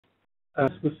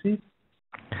we see.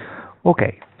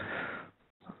 Okay.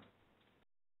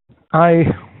 I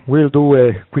will do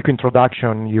a quick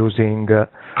introduction using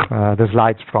the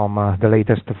slides from the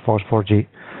latest FOSS4G,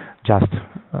 just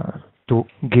to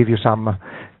give you some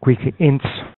quick hints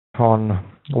on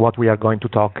what we are going to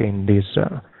talk in this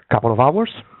couple of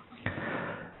hours.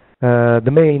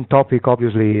 The main topic,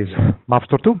 obviously, is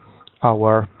MapStore 2,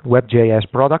 our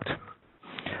WebJS product.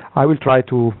 I will try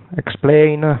to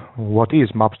explain what is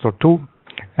MapStore 2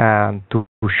 and to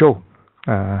show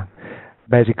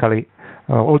basically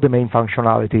all the main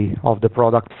functionality of the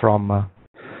product from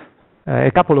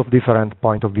a couple of different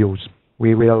point of views.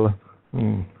 We will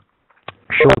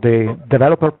show the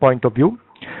developer point of view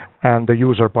and the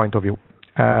user point of view.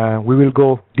 We will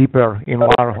go deeper in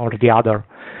one or the other.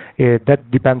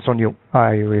 That depends on you.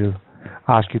 I will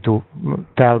ask you to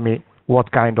tell me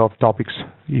what kind of topics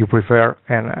you prefer,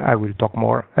 and I will talk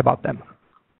more about them.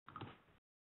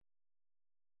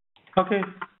 Okay,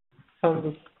 sounds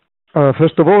good.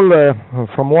 First of all,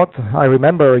 from what I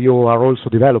remember, you are also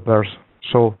developers,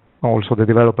 so also the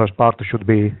developers part should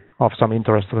be of some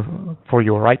interest for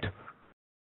you, right?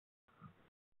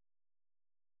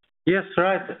 Yes,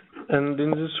 right. And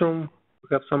in this room, we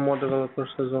have some more developers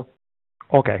as well.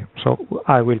 Okay, so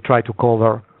I will try to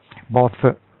cover both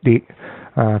the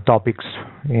topics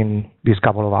in this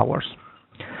couple of hours.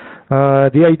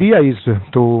 The idea is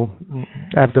to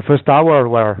have the first hour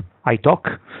where I talk,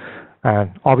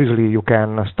 and obviously you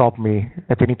can stop me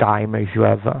at any time if you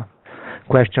have a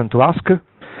question to ask.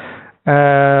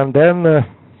 And then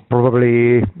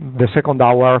probably the second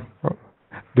hour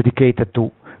dedicated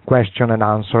to question and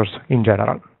answers in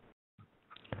general.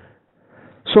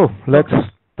 So let's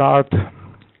start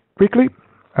quickly.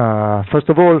 First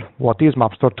of all, what is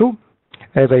MapStore 2?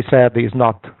 As I said, it's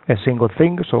not a single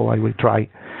thing, so I will try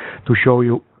to show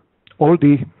you all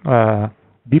the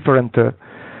different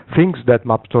things that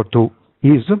MapStore 2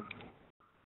 is.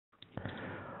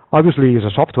 Obviously, it's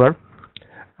a software,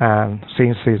 and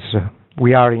since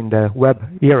we are in the web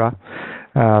era,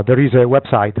 there is a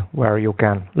website where you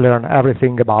can learn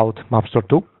everything about MapStore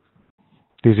 2.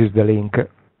 This is the link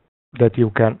that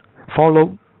you can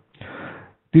follow.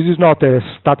 This is not a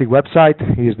static website,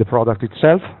 it is the product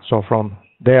itself. So from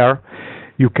there,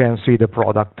 you can see the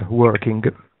product working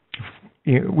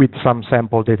with some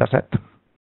sample data set.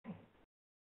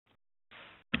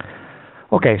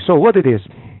 Okay, so what it is?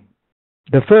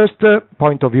 The first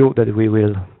point of view that we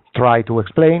will try to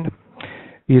explain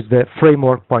is the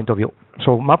framework point of view.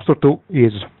 So MapStore 2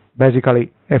 is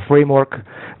basically a framework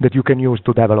that you can use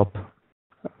to develop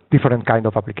different kind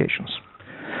of applications.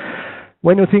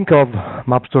 When you think of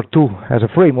MapStore 2 as a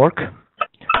framework,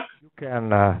 you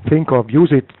can think of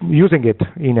using it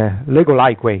in a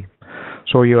Lego-like way.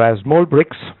 So you have small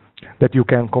bricks that you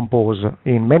can compose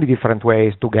in many different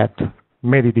ways to get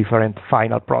many different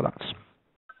final products.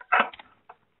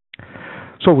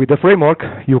 So with the framework,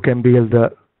 you can build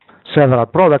several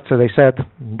products. As I said,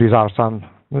 these are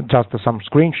just some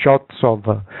screenshots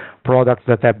of products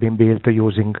that have been built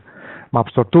using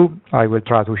MapStore 2. I will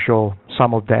try to show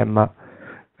some of them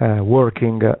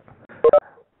working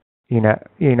in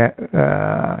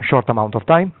a short amount of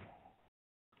time.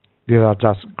 These are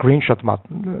just screenshots, but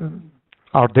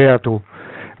are there to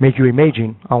make you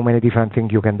imagine how many different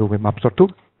things you can do with MapStore 2.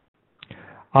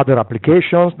 Other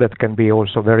applications that can be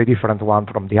also very different one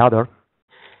from the other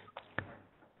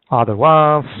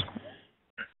ones,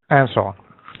 and so on.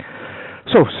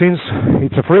 So since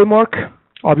it's a framework,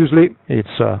 obviously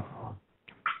it's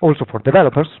also for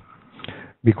developers,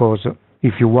 because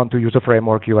if you want to use a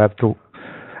framework, you have to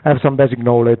have some basic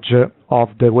knowledge of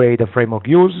the way the framework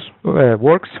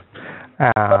works,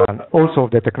 and also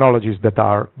the technologies that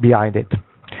are behind it.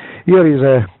 Here is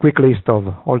a quick list of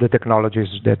all the technologies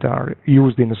that are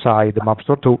used inside the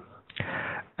MapStore 2.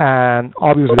 And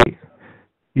obviously,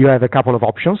 you have a couple of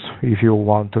options if you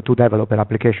want to develop an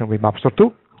application with MapStore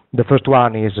 2. The first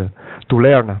one is to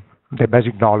learn the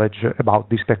basic knowledge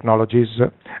about these technologies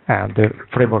and the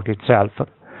framework itself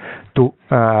to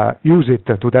use it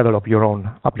to develop your own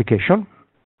application,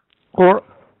 or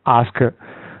ask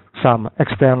some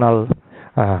external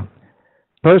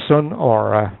person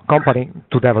or company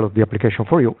to develop the application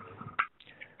for you.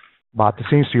 But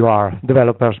since you are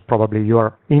developers, probably you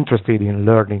are interested in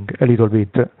learning a little bit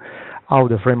how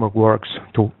the framework works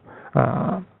to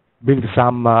build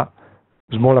some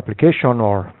small application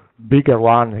or bigger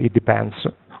one. It depends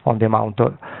on the amount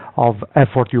of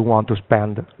effort you want to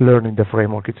spend learning the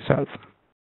framework itself.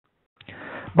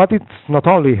 But it's not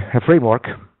only a framework,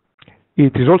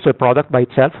 it is also a product by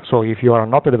itself. So if you are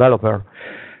not a developer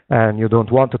and you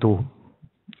don't want to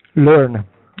learn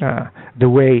the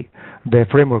way the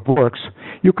framework works,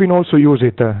 you can also use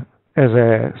it as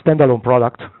a standalone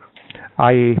product.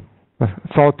 I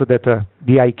thought that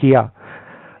the IKEA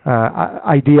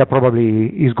idea probably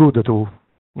is good to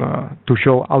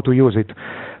show how to use it.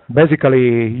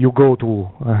 Basically, you go to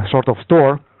a sort of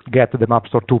store, get the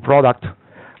MapStore 2 product,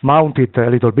 mount it a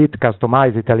little bit,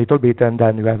 customize it a little bit, and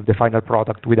then you have the final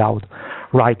product without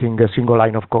writing a single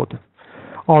line of code.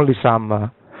 Only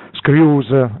some screws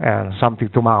and something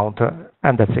to mount,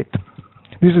 and that's it.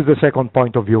 This is the second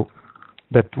point of view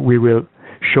that we will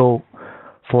show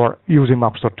for using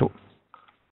MapStore 2.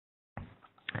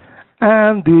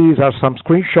 And these are some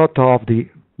screenshots of the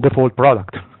default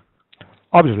product.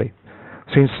 Obviously,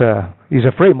 since it's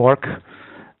a framework,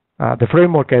 the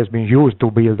framework has been used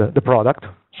to build the product.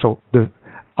 So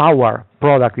our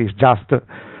product is just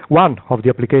one of the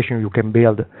applications you can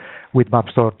build with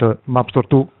MapStore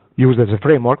 2 used as a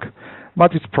framework,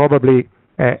 but it's probably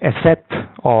a set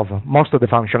of most of the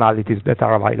functionalities that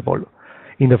are available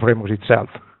in the framework itself.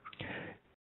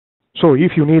 So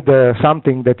if you need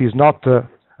something that is not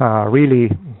really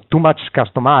too much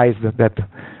customized, that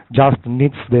just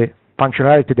needs the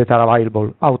functionality that are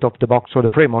available out of the box of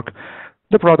the framework,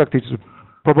 the product is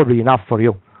probably enough for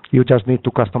you. You just need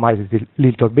to customize it a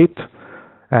little bit.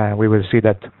 We will see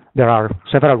that there are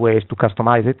several ways to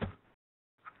customize it.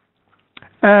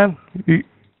 And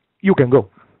you can go.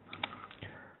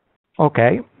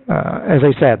 Okay, as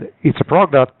I said, it's a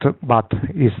product, but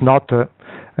it's not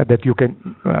that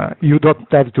you don't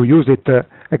have to use it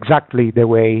exactly the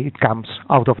way it comes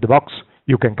out of the box.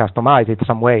 You can customize it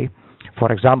some way.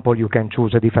 For example, you can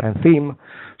choose a different theme,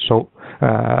 so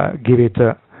give it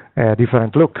a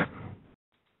different look.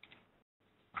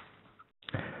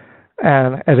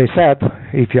 And as I said,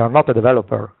 if you are not a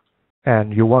developer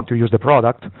and you want to use the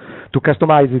product, to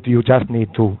customize it, you just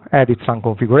need to edit some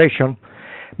configuration,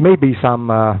 maybe some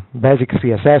basic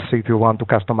CSS if you want to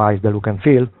customize the look and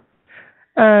feel.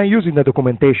 Using the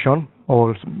documentation,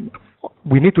 or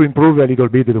we need to improve a little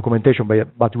bit the documentation,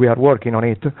 but we are working on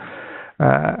it.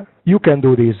 You can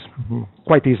do this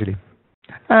quite easily.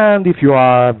 And if you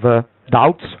have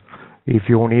doubts, if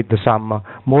you need some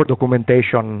more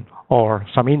documentation or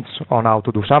some hints on how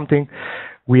to do something,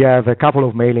 we have a couple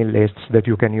of mailing lists that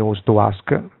you can use to ask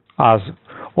us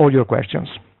all your questions.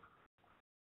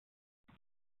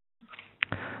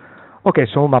 Okay,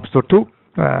 so MapStore 2.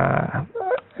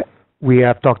 We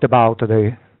have talked about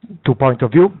the 2 points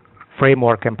of view,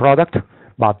 framework and product,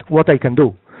 but what I can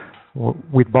do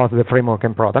with both the framework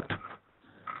and product.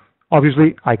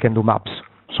 Obviously, I can do maps.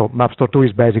 So MapStore 2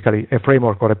 is basically a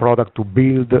framework or a product to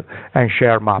build and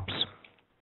share maps.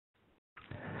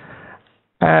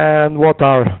 And what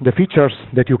are the features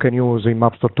that you can use in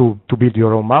MapStore 2 to build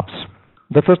your own maps?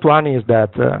 The first one is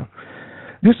that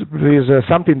this is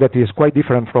something that is quite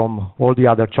different from all the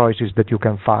other choices that you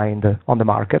can find on the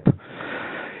market.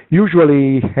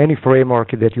 Usually, any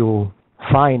framework that you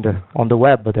find on the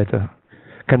web that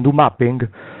can do mapping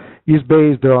is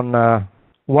based on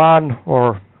one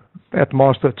or at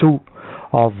most two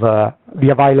of the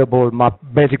available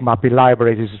basic mapping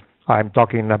libraries. I'm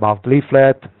talking about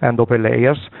Leaflet and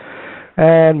OpenLayers,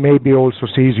 and maybe also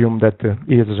Cesium that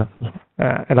is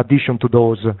an addition to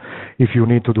those if you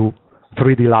need to do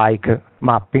 3D-like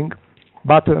mapping.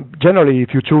 But generally, if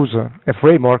you choose a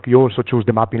framework, you also choose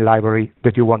the mapping library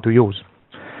that you want to use.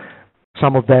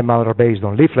 Some of them are based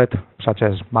on Leaflet, such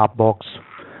as Mapbox,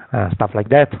 stuff like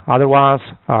that. Other ones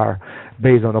are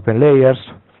based on OpenLayers.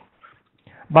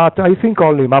 But I think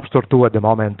only MapStore 2 at the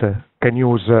moment can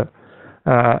use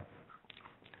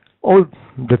all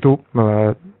the two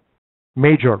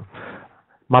major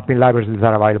mapping libraries that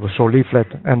are available, so Leaflet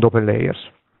and OpenLayers.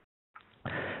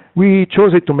 We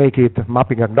chose it to make it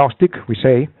mapping agnostic, we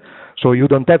say, so you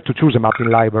don't have to choose a mapping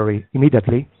library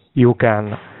immediately. You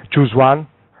can choose one,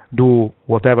 do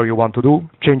whatever you want to do,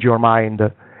 change your mind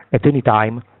at any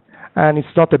time, and it's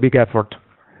not a big effort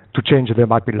to change the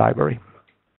mapping library.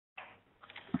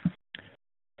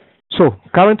 So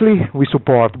currently we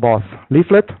support both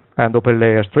Leaflet and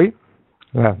OpenLayers 3.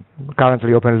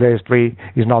 Currently OpenLayers 3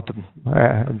 is not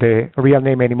the real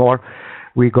name anymore.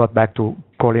 We got back to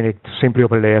calling it simply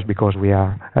OpenLayers because we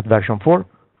are at version 4.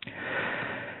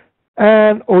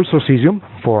 And also Cesium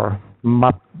for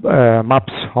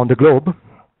maps on the globe.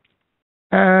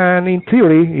 And in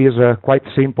theory is quite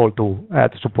simple to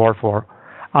add support for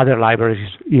other libraries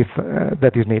if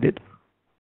that is needed.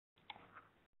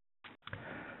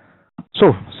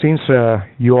 So, since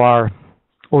you are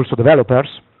also developers,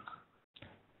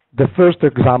 the first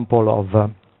example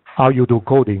of how you do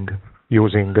coding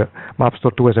using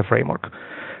MapStore 2 as a framework.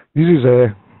 This is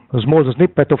a small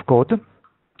snippet of code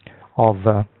of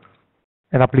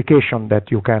an application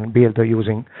that you can build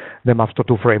using the MapStore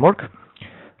 2 framework.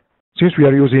 Since we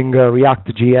are using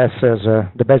React.js as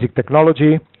the basic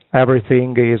technology,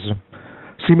 everything is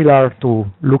similar to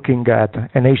looking at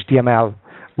an HTML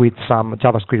with some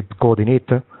JavaScript code in it.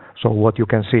 So what you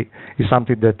can see is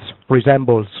something that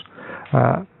resembles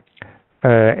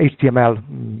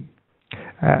HTML.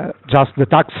 Just the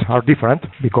tags are different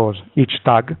because each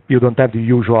tag, you don't have the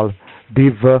usual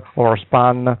div or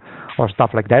span or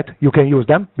stuff like that. You can use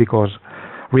them because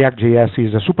React.js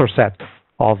is a superset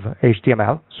of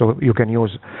HTML, so you can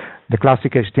use the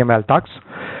classic HTML tags.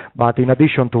 But in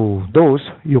addition to those,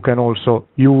 you can also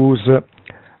use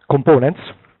components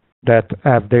that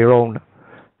have their own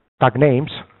tag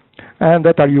names and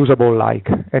that are usable like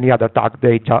any other tag.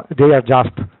 They are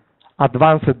just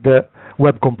advanced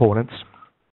web components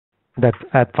that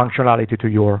add functionality to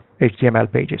your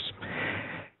HTML pages.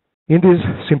 In this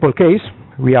simple case,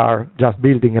 we are just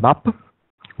building a map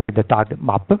with the tag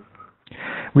map.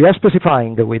 We are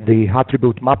specifying with the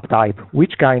attribute map type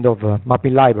which kind of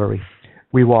mapping library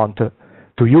we want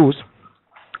to use.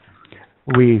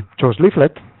 We chose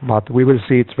Leaflet, but we will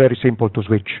see it's very simple to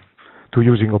switch to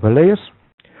using OpenLayers.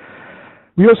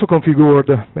 We also configured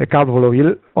a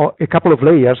couple of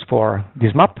layers for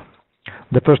this map.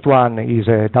 The first one is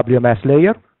a WMS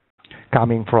layer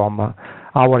coming from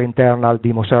our internal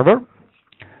demo server.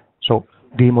 So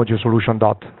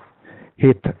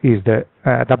demo.solution.hit is the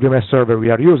WMS server we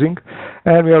are using,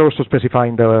 and we are also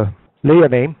specifying the layer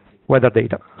name, weather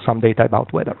data, some data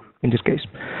about weather in this case.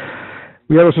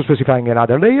 We are also specifying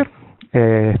another layer,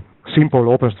 a simple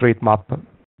OpenStreetMap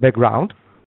background,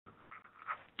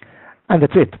 and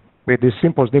that's it. With this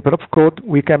simple snippet of code,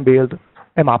 we can build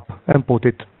a map and put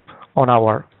it on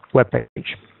our web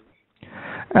page.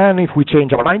 And if we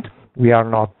change our mind, we are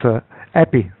not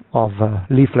happy of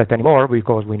Leaflet anymore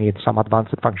because we need some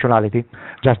advanced functionality.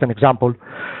 Just an example,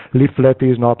 Leaflet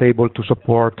is not able to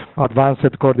support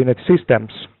advanced coordinate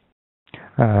systems,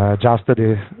 just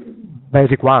the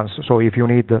basic ones. So if you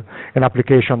need an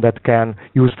application that can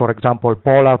use, for example,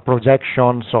 polar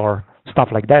projections or stuff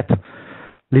like that,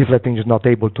 Leaflet is not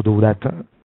able to do that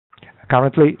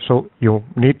currently, so you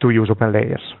need to use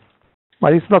OpenLayers.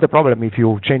 But it's not a problem if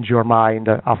you change your mind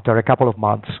after a couple of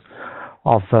months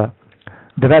of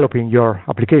developing your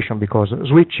application, because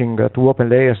switching to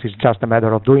OpenLayers is just a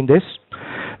matter of doing this,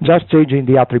 just changing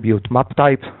the attribute map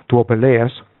type to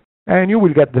OpenLayers, and you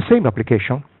will get the same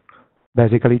application,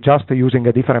 basically just using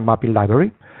a different mapping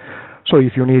library. So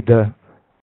if you need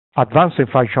advanced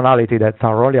functionality that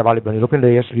are only available in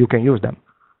OpenLayers, you can use them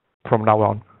from now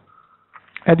on.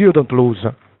 And you don't lose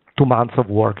 2 months of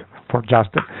work for just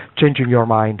changing your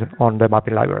mind on the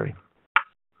mapping library.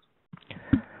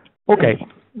 Okay,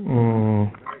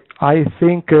 I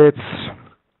think it's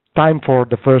time for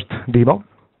the first demo,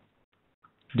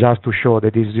 just to show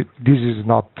that this is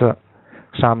not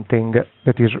something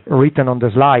that is written on the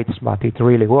slides, but it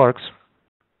really works.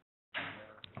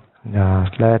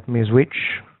 Just let me switch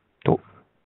to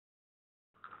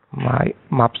my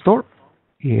MapStore.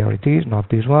 Here it is, not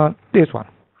this one, this one.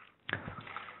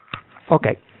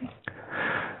 Okay.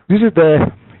 This is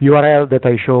the URL that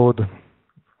I showed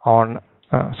on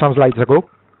some slides ago.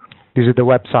 This is the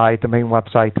website, the main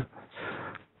website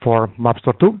for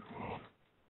MapStore 2.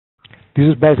 This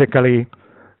is basically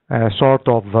a sort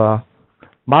of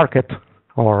market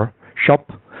or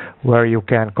shop where you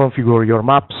can configure your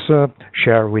maps,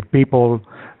 share with people,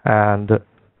 and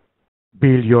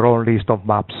build your own list of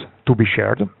maps to be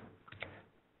shared.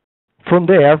 From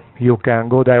there, you can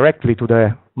go directly to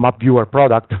the map viewer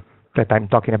product that I'm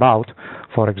talking about.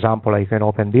 For example, I can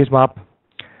open this map,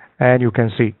 and you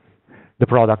can see the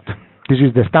product. This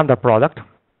is the standard product,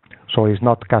 so it's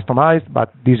not customized,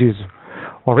 but this is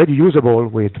already usable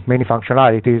with many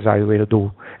functionalities. I will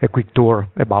do a quick tour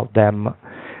about them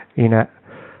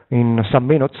in some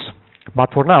minutes.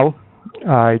 But for now,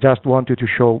 I just wanted to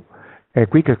show a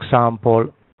quick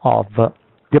example of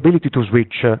the ability to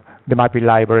switch the mapping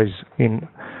libraries in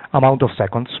amount of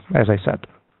seconds, as I said.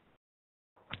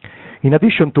 In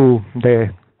addition to the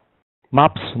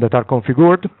maps that are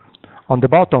configured, on the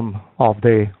bottom of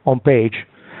the home page,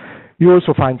 you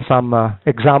also find some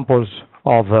examples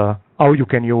of how you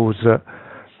can use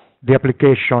the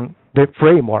application, the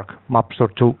framework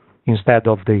MapStore 2 instead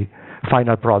of the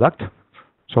final product.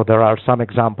 So there are some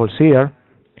examples here.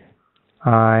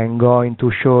 I'm going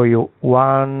to show you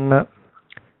one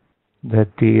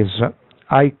that is,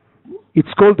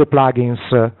 it's called the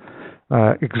plugins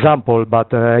example,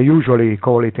 but I usually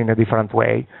call it in a different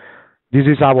way. This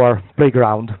is our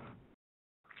playground.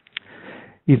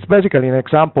 It's basically an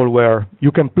example where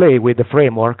you can play with the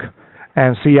framework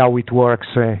and see how it works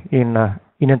in an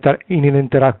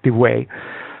interactive way.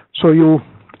 So you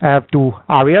have two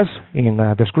areas in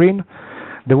the screen.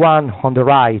 The one on the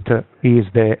right is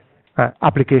the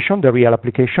application, the real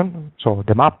application, so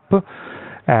the map,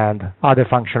 and other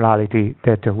functionality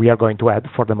that we are going to add.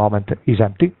 For the moment is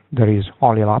empty. There is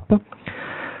only a map.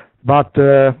 But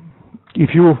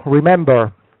if you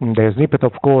remember the snippet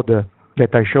of code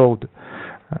that I showed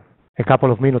a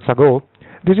couple of minutes ago,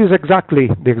 this is exactly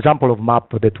the example of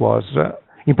map that was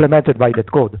implemented by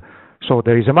that code. So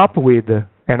there is a map with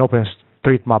an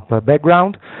OpenStreetMap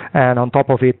background, and on top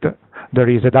of it, there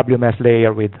is a WMS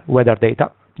layer with weather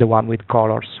data, the one with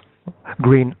colors,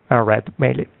 green and red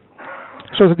mainly.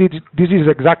 So this is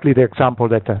exactly the example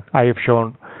that I have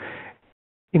shown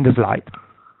in the slide.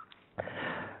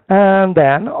 And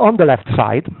then on the left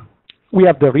side, we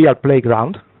have the real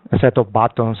playground, a set of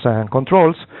buttons and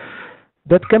controls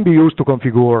that can be used to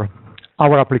configure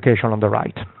our application on the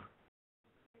right.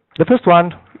 The first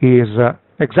one is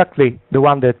exactly the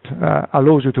one that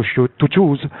allows you to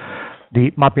choose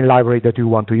the mapping library that you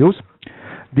want to use.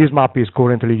 This map is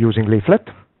currently using Leaflet.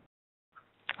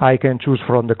 I can choose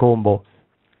from the combo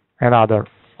another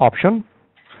option.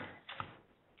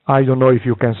 I don't know if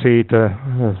you can see it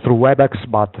through WebEx,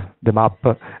 but the map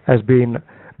has been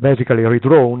basically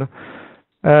redrawn.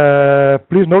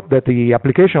 Please note that the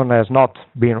application has not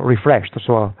been refreshed,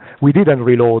 so we didn't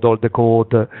reload all the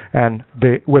code and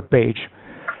the web page.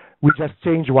 We just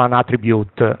changed one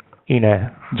attribute in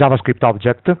a JavaScript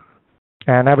object,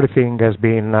 and everything has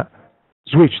been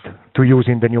switched to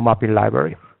using the new mapping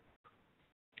library.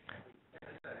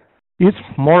 It's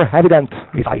more evident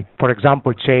if I, for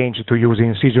example, change to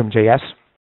using Cesium.js.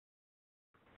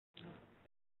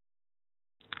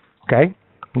 Okay,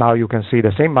 now you can see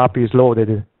the same map is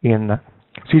loaded in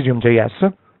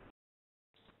Cesium.js.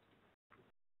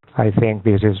 I think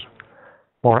this is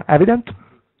more evident.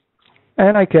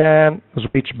 And I can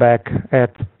switch back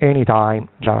at any time,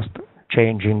 just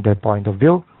changing the point of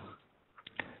view.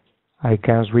 I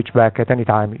can switch back at any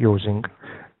time using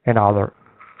another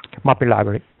mapping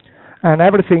library. And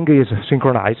everything is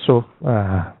synchronized, so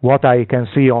what I can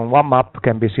see on one map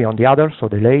can be seen on the other, so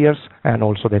the layers and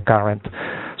also the current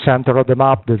center of the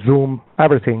map, the zoom,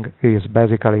 everything is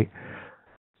basically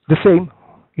the same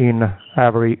in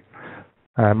every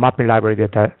mapping library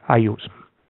that I use.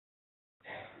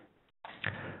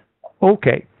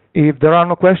 Okay, if there are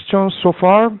no questions so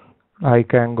far, I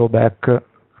can go back to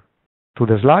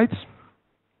the slides.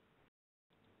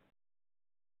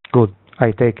 Good.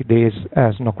 I take this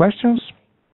as no questions.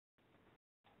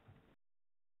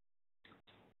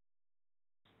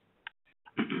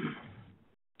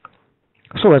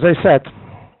 So as I said,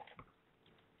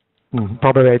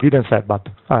 probably I didn't say, but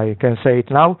I can say it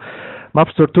now,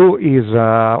 MapStore 2 is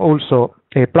also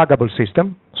a pluggable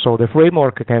system, so the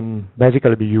framework can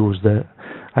basically be used.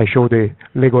 I showed a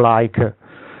Lego-like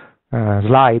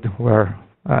slide where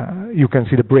you can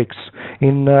see the bricks.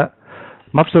 In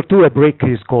MapStore 2, a brick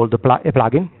is called a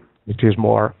plugin, which is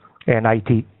more an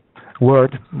IT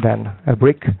word than a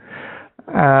brick.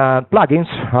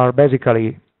 Plugins are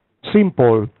basically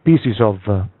simple pieces of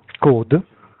code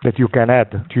that you can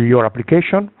add to your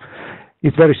application.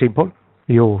 It's very simple.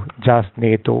 You just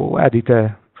need to edit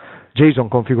a JSON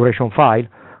configuration file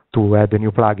to add a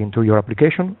new plugin to your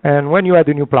application. And when you add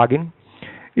a new plugin,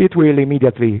 it will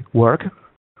immediately work.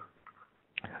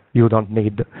 You don't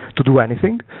need to do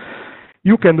anything.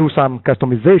 You can do some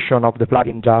customization of the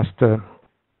plugin, just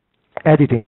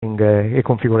editing a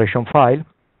configuration file,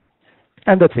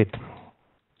 and that's it.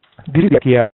 This is the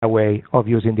key way of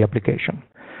using the application.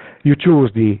 You choose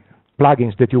the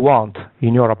plugins that you want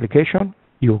in your application,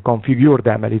 you configure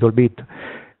them a little bit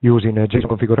using a JSON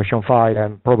configuration file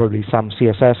and probably some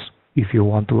CSS if you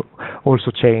want to also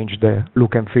change the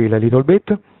look and feel a little bit,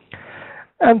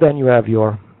 and then you have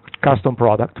your custom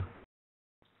product.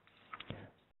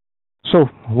 So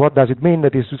what does it mean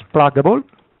that this is pluggable?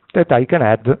 That I can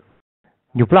add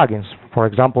new plugins. For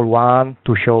example, one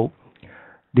to show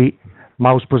the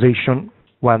mouse position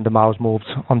when the mouse moves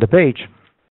on the page,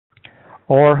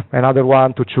 or another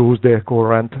one to choose the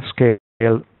current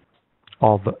scale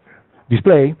of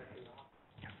display,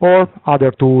 or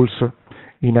other tools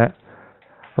in a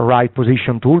right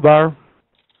position toolbar.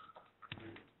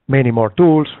 Many more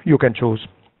tools you can choose.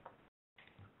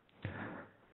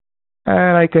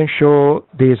 And I can show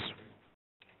this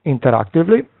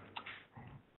interactively.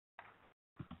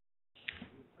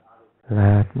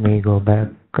 Let me go back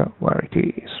where it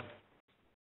is.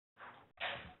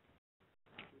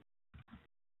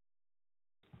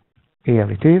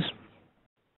 Here it is.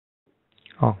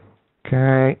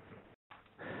 Okay.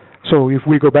 So if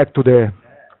we go back to the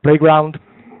playground,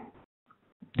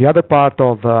 the other part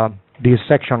of this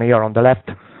section here on the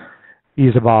left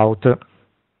is about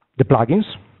the plugins.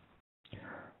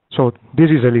 So this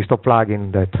is a list of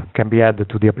plugins that can be added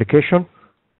to the application.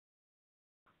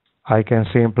 I can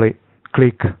simply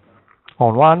click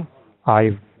on one.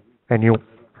 I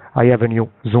have a new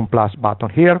Zoom Plus button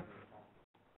here.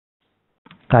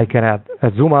 I can add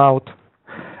a zoom out,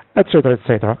 etc.,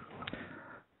 etc.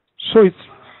 So it's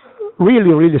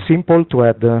really, really simple to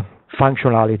add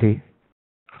functionality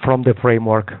from the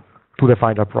framework to the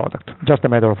final product. Just a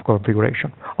matter of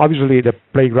configuration. Obviously, the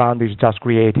playground is just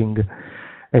creating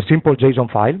a simple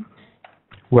JSON file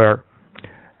where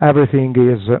everything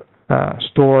is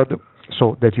stored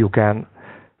so that you can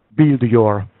build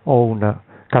your own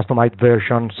customized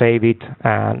version, save it,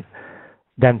 and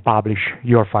then publish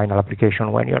your final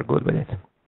application when you're good with it.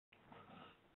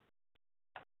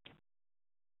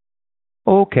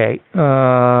 Okay,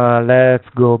 let's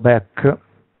go back.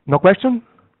 No question?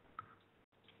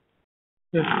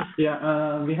 Yes.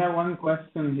 Yeah, we have one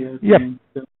question here. Yep.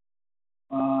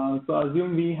 So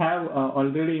assume we have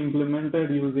already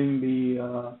implemented using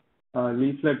the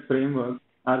leaflet framework.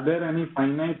 Are there any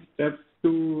finite steps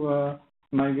to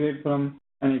migrate from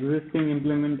an existing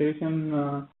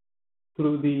implementation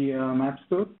through the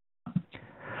MapStore?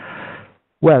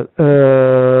 Well,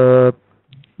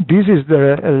 this is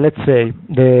the, let's say,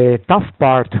 the tough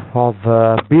part of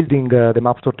building the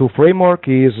MapStore 2 framework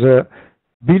is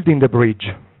building the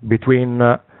bridge between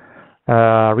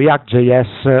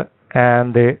React.js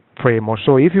and the framework.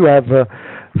 So if you have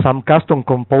some custom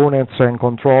components and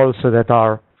controls that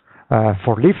are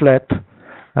for leaflet,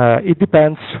 it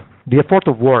depends, the effort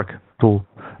of work to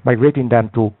migrating them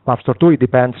to MapStore 2, it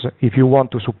depends if you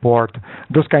want to support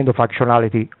those kind of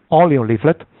functionality only on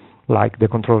leaflet, like the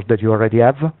controls that you already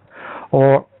have,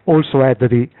 or also add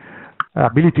the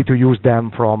ability to use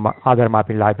them from other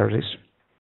mapping libraries.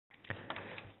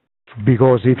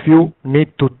 Because if you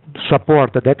need to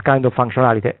support that kind of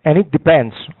functionality, and it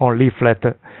depends on leaflet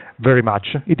very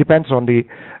much, it depends on the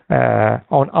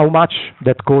on how much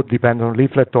that code depends on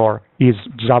leaflet or is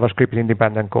JavaScript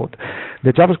independent code.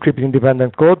 The JavaScript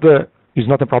independent code is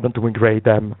not a problem to migrate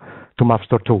them to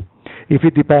MapStore 2. If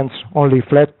it depends on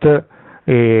leaflet,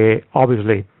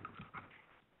 obviously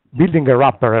building a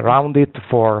wrapper around it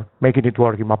for making it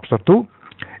work in MapStore 2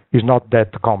 is not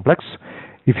that complex.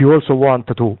 If you also want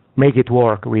to make it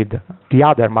work with the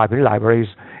other mapping libraries,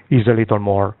 is a little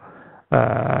more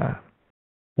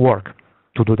work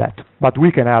to do that. But we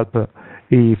can help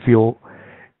if you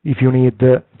need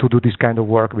to do this kind of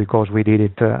work, because we did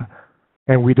it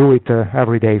and we do it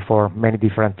every day for many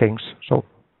different things. So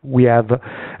we have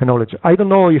a knowledge. I don't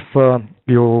know if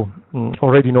you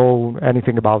already know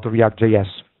anything about React.js,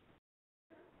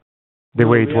 the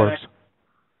way it works.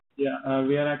 Yeah,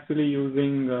 we are actually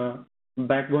using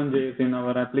Backbone.js in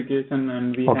our application,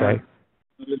 and we have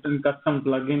written custom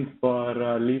plugins for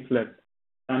Leaflet,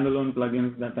 standalone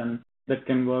plugins that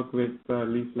can work with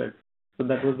Leaflet. So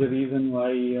that was the reason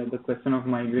why the question of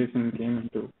migration came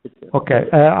into picture. Okay,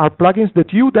 are plugins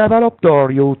that you developed or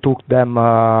you took them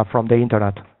from the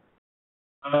internet?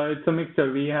 It's a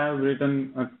mixture. We have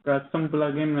written a custom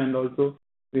plugin, and also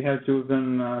we have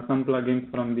chosen some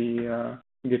plugins from the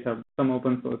GitHub, some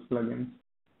open source plugins.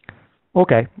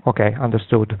 Okay,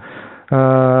 understood.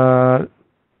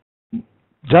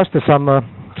 Just some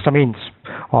hints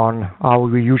on how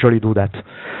we usually do that.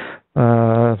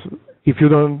 If you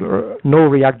don't know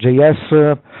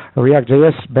React.js,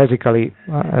 React.js basically,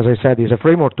 as I said, is a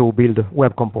framework to build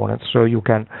web components. So you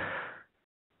can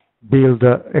build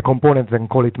a component and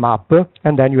call it map,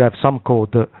 and then you have some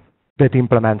code that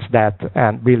implements that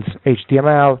and builds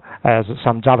HTML, has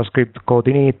some JavaScript code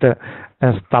in it,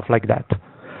 and stuff like that.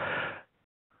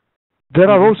 There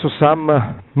are also some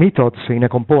methods in a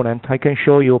component. I can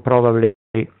show you probably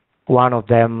one of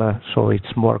them so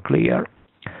it's more clear.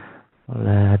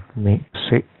 Let me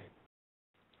see.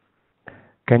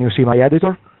 Can you see my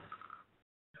editor?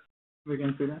 We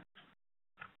can see that.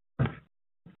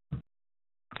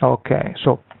 Okay,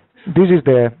 so this is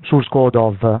the source code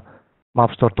of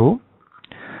MapStore 2.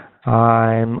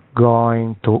 I'm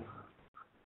going to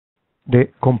the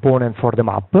component for the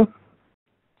map.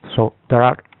 So there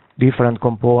are different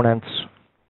components.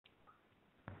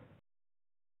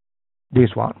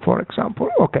 This one, for example.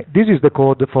 Okay, this is the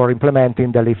code for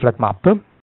implementing the leaflet map.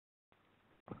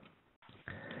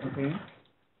 Okay.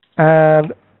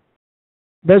 And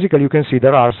basically you can see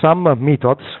there are some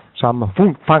methods, some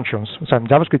functions, some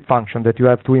JavaScript functions that you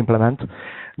have to implement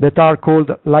that are called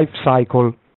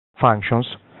lifecycle functions.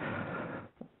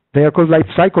 They are called life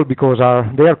cycle because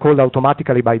they are called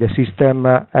automatically by the system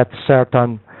at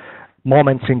certain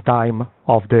moments in time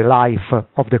of the life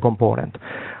of the component.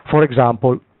 For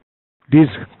example, this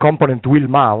component will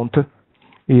mount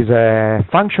is a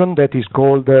function that is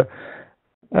called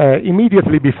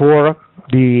immediately before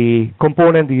the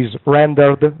component is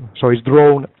rendered, so it's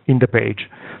drawn in the page.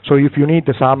 So if you need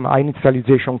some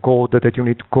initialization code that you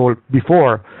need to call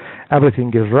before everything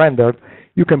is rendered,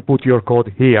 you can put your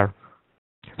code here.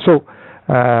 So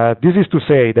this is to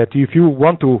say that if you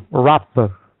want to wrap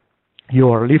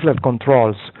your leaflet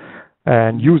controls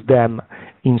and use them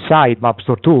inside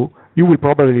MapStore 2, you will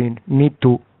probably need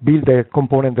to build a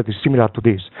component that is similar to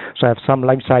this. So I have some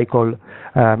lifecycle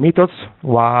methods.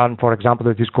 One, for example,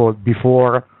 that is called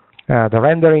before the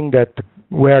rendering, that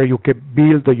where you can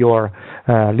build your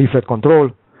leaflet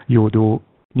control. You do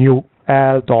new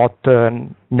L dot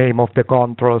name of the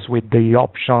controls with the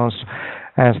options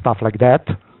and stuff like that.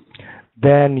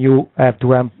 Then you have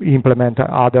to implement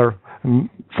other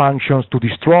functions to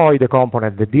destroy the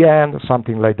component at the end,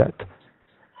 something like that.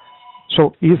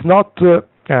 So it's not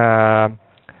the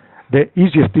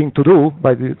easiest thing to do,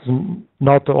 but it's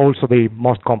not also the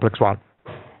most complex one.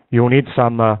 You need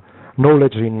some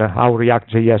knowledge in how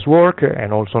React.js work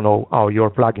and also know how your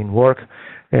plugin work.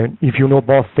 And if you know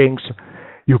both things,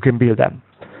 you can build them.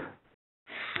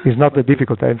 It's not that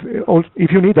difficult.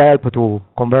 If you need help to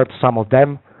convert some of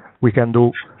them, we can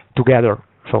do together.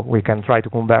 So we can try to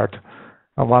convert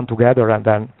one together and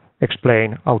then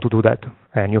explain how to do that.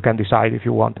 And you can decide if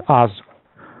you want us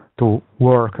to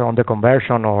work on the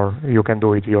conversion or you can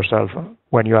do it yourself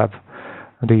when you have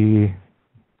the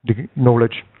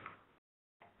knowledge.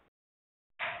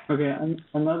 Okay, and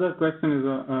another question is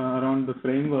around the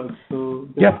framework. So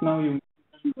just now you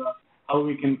mentioned how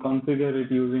we can configure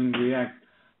it using React.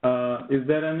 Is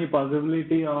there any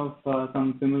possibility of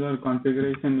some similar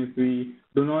configuration if we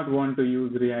do not want to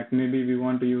use React? Maybe we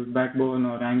want to use Backbone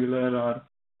or Angular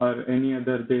or any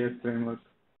other JS framework.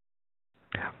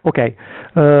 Okay,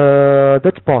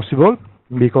 that's possible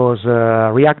because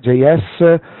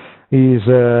React.js is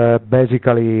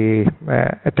basically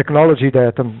a technology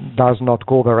that does not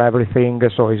cover everything,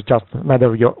 so it's just a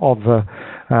matter of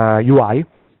UI.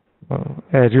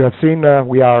 As you have seen,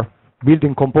 we are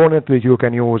building components that you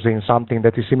can use in something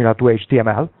that is similar to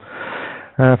HTML.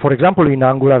 For example, in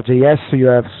AngularJS, you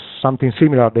have something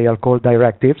similar. They are called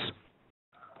directives,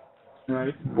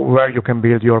 right, where you can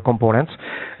build your components.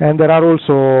 And there are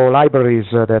also libraries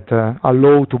that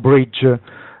allow to bridge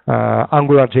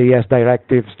AngularJS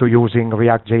directives to using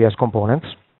React.js components.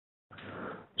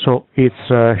 So it's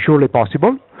surely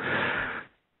possible.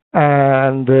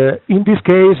 And in this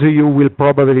case, you will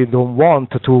probably don't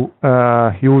want to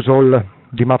use all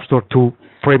the MapStore 2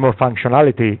 framework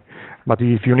functionality. But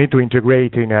if you need to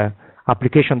integrate in an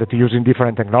application that is using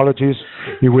different technologies,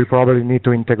 you will probably need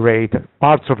to integrate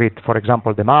parts of it, for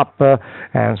example, the map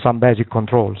and some basic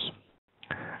controls.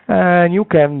 And you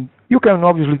can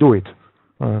obviously do it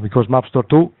because MapStore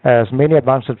 2 has many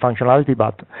advanced functionality,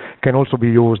 but can also be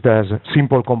used as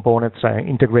simple components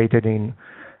integrated in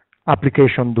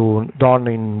application done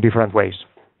in different ways.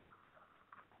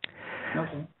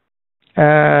 Okay.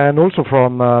 And also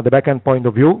from the backend point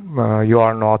of view, you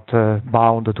are not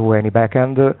bound to any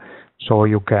backend, so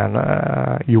you can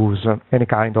use any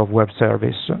kind of web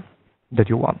service that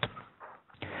you want.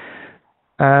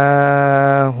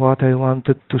 What I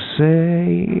wanted to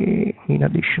say in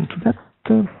addition to that,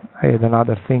 I had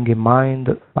another thing in mind,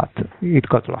 but it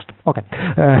got lost. Okay,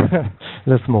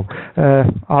 let's move.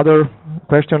 Other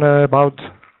question about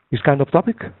this kind of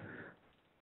topic?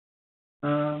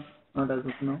 Not as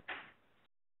of now.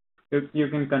 You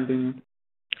can continue.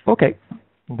 Okay,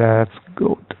 that's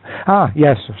good.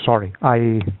 Yes, sorry.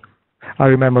 I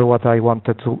remember what I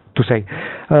wanted to say.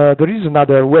 There is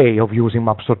another way of using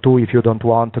MapStore 2 if you don't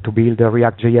want to build a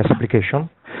React.js application.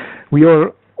 We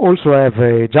also have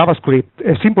a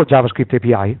simple JavaScript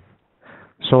API.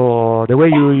 So the way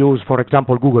you use, for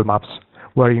example, Google Maps,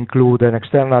 where you include an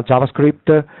external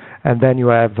JavaScript, and then you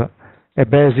have a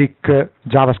basic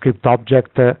JavaScript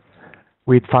object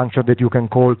with function that you can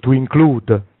call to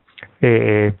include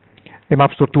a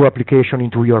MapStore 2 application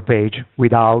into your page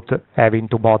without having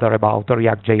to bother about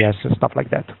React.js and stuff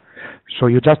like that. So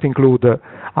you just include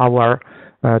our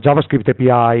JavaScript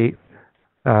API,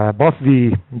 both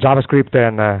the JavaScript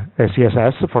and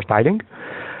CSS for styling.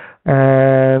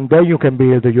 And then you can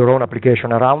build your own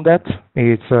application around that.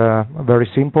 It's very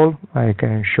simple. I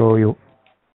can show you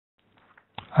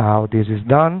how this is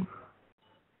done.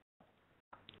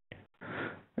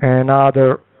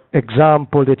 Another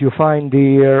example that you find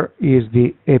here is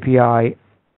the API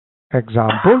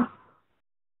example.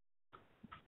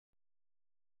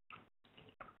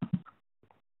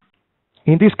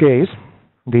 in this case,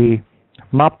 the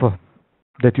map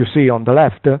that you see on the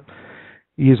left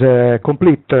is a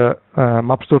complete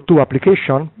MapStore 2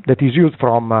 application that is used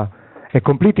from a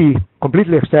completely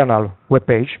external web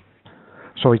page.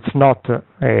 So it's not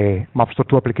a MapStore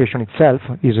 2 application itself,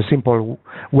 it's a simple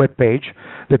web page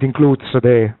that includes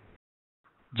the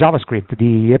JavaScript,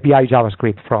 the API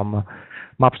JavaScript from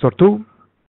MapStore 2.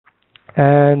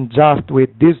 And just with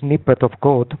this snippet of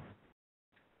code,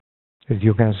 as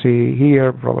you can see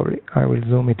here, probably I will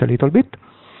zoom it a little bit.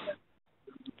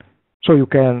 So you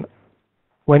can,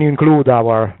 when you include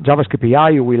our JavaScript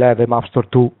API, you will have a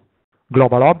MapStore 2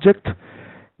 global object.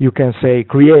 You can say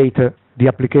create the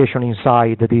application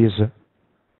inside this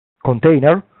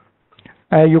container.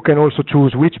 And you can also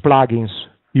choose which plugins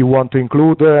you want to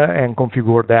include and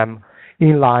configure them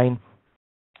inline.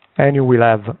 And you will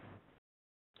have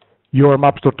your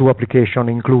MapStore 2 application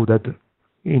included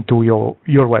into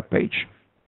your web page.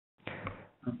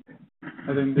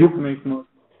 I think this makes more.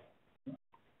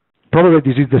 Probably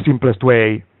this is the simplest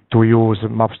way to use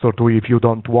MapStore 2 if you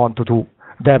don't want to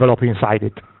develop inside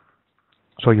it.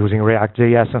 So using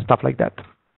React.js and stuff like that.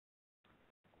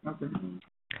 Okay.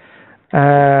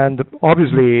 And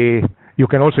obviously, you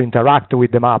can also interact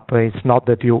with the map. It's not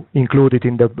that you include it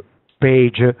in the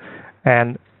page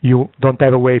and you don't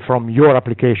have a way from your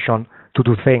application to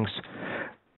do things.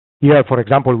 Here, for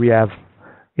example, we have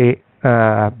a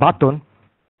button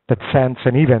that sends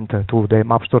an event to the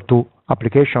MapStore 2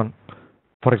 application,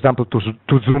 for example, to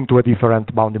zoom to a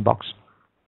different bounding box,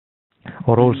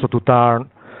 or also to turn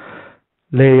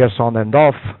layers on and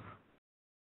off.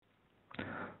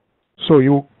 So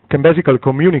you can basically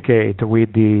communicate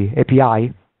with the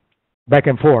API back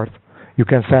and forth. You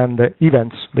can send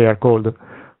events, they are called,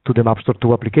 to the MapStore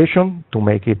 2 application to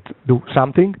make it do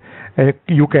something. And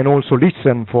you can also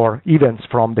listen for events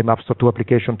from the MapStore 2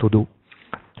 application to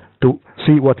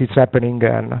see what is happening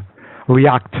and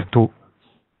react to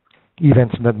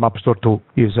events that MapStore 2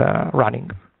 is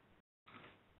running.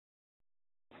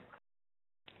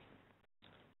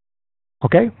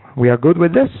 Okay, we are good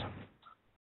with this?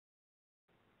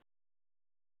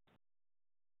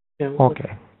 Yeah,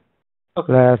 okay.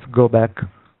 Let's go back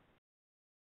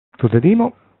to the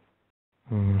demo.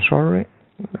 Sorry,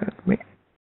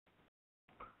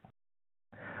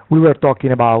 we were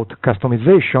talking about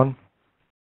customization.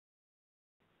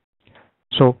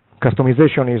 So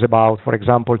customization is about, for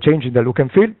example, changing the look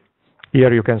and feel.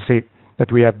 Here you can see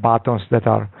that we have buttons that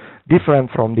are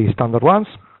different from the standard ones.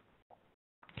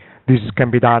 This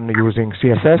can be done using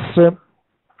CSS,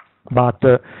 but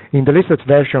in the latest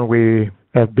version we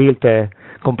have built a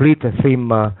complete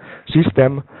theme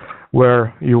system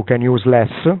where you can use less.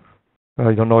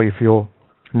 I don't know if you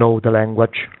know the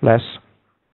language less.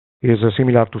 It's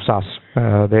similar to SAS.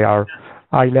 They are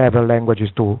high-level languages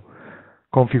to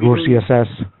configure CSS.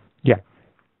 Yeah.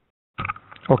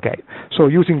 Okay. So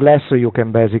using less, you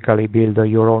can basically build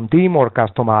your own theme or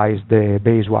customize the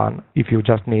base one if you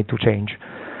just need to change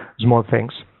small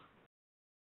things.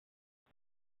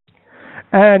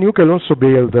 And you can also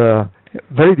build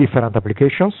very different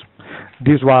applications.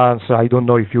 These ones, I don't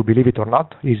know if you believe it or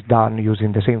not, is done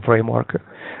using the same framework,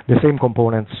 the same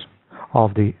components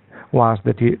of the ones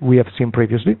that we have seen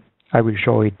previously. I will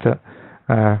show it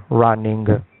running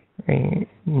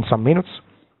in some minutes.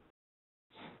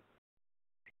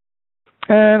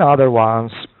 And other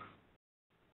ones,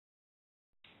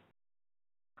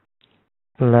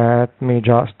 let me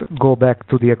just go back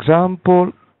to the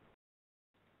example.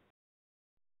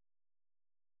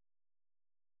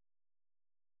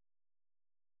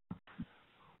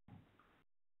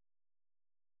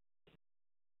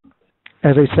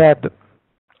 As I said,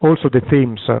 also the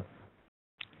themes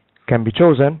can be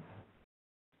chosen.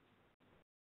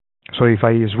 So if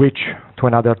I switch to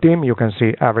another theme, you can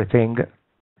see everything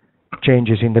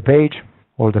changes in the page,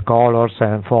 all the colors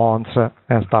and fonts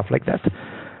and stuff like that.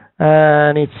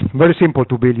 And it's very simple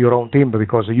to build your own theme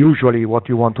because usually what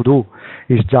you want to do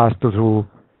is just to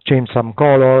change some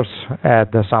colors,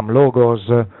 add some logos,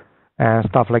 and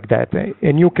stuff like that.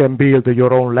 And you can build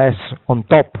your own less on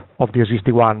top of the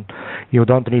existing one. You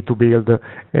don't need to build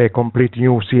a complete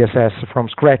new CSS from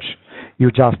scratch. You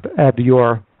just add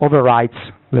your overrides,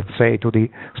 let's say, to the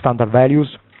standard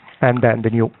values, and then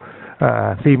the new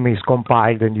theme is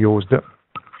compiled and used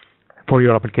for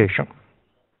your application.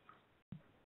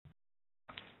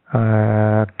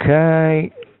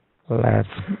 Okay,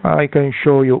 I can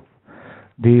show you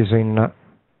this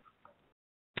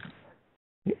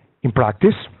in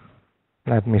practice.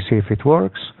 Let me see if it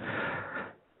works.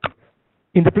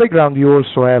 In the playground, you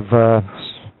also have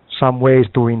some ways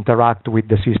to interact with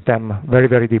the system very,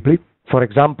 very deeply. For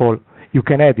example, you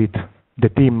can edit the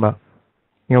theme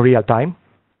in real time.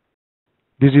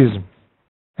 This is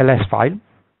a LS file.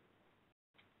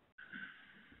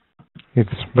 It's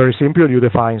very simple. You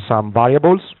define some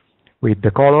variables with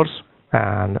the colors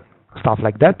and stuff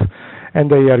like that, and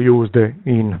they are used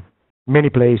in many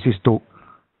places to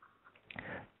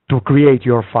create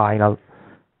your final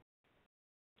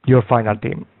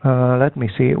theme. Let me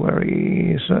see where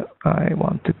is. I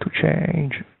wanted to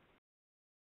change.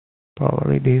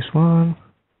 Probably this one.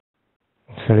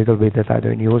 It's a little bit that I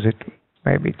don't use it.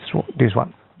 Maybe it's this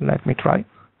one. Let me try.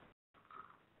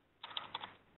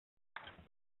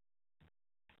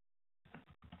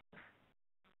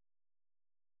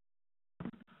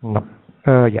 No.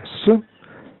 Yes.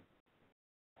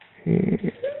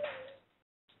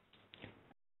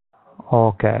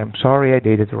 Okay, I'm sorry, I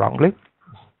did it wrongly.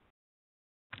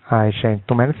 I changed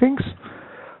too many things.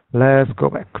 Let's go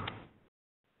back.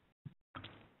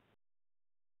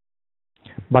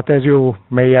 But as you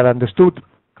may have understood,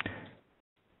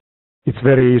 it's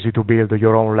very easy to build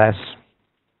your own LESS,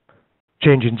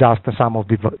 changing just some of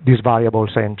these variables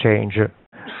and change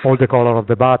all the color of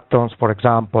the buttons, for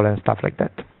example, and stuff like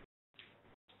that.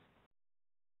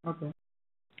 Okay.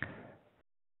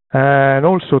 And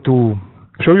also to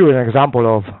show you an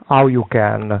example of how you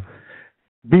can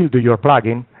build your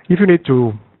plugin, if you need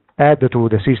to add to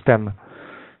the system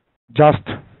just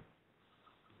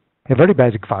a very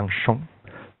basic function.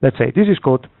 Let's say this is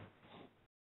code.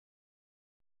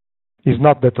 It's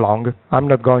not that long. I'm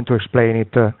not going to explain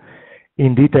it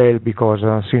in detail because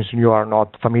since you are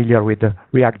not familiar with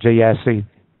React.js, it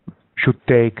should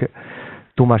take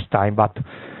too much time, but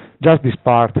just this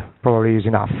part probably is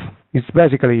enough. It's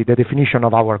basically the definition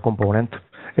of our component,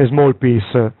 a small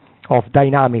piece of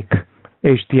dynamic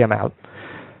HTML.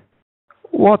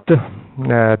 What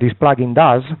this plugin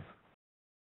does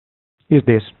is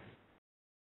this.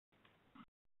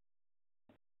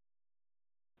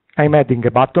 I'm adding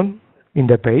a button in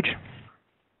the page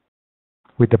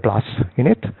with the plus in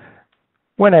it.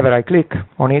 Whenever I click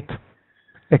on it,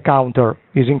 a counter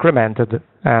is incremented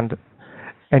and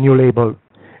a new label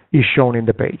is shown in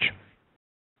the page.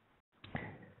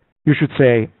 You should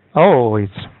say, oh,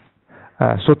 it's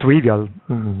so trivial.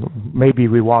 Maybe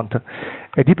we want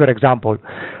a deeper example,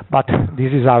 but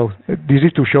this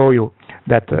is to show you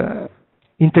that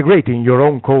integrating your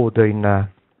own code in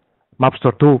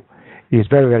MapStore 2 is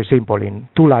very, very simple. In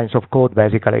 2 lines of code,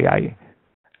 basically, I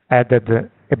added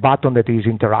a button that is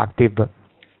interactive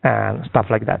and stuff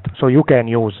like that. So you can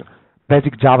use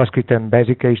basic JavaScript and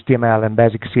basic HTML and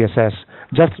basic CSS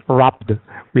just wrapped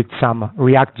with some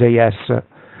React.js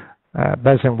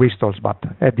bells and whistles, but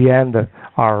at the end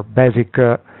are basic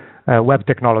web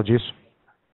technologies.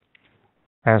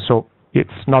 And so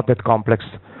it's not that complex.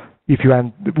 If you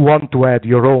want to add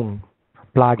your own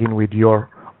plugin with your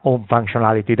own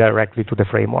functionality directly to the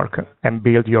framework and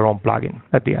build your own plugin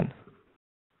at the end.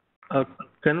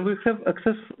 Can we have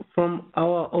access from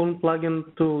our own plugin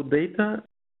to data,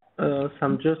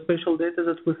 some geospatial data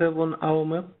that we have on our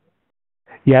map?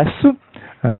 Yes.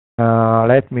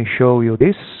 Let me show you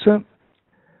this.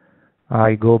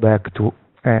 I go back to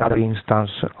another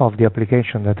instance of the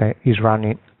application that is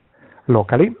running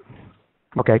locally.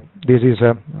 Okay, this is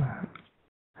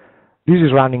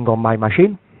running on my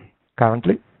machine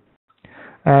currently.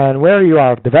 And where you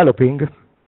are developing,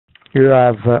 you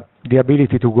have the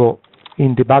ability to go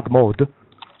in debug mode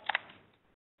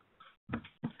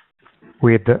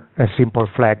with a simple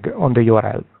flag on the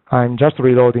URL. I'm just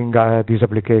reloading this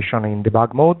application in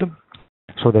debug mode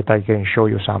so that I can show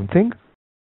you something.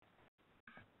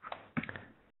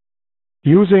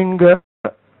 Using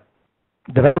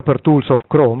developer tools of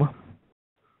Chrome,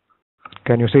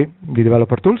 can you see the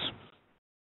developer tools?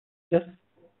 Yes.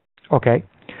 Okay.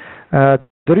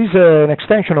 There is an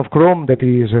extension of Chrome that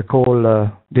is called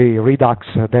the Redux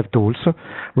DevTools.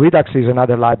 Redux is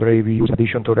another library we use in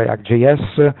addition to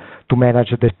React.js to manage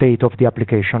the state of the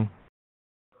application.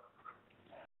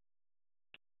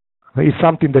 It's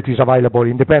something that is available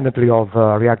independently of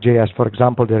React.js. For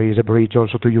example, there is a bridge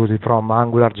also to use it from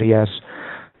AngularJS.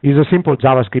 It's a simple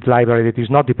JavaScript library that is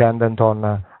not dependent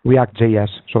on React.js,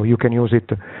 so you can use it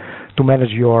to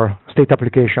manage your state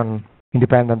application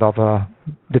independent of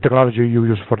the technology you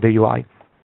use for the UI.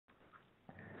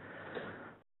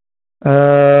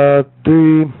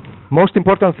 The most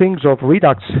important things of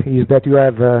Redux is that you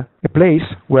have a place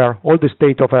where all the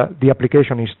state of the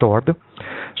application is stored.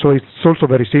 So it's also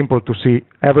very simple to see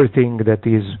everything that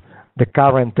is the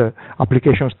current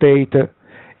application state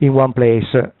in one place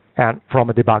and from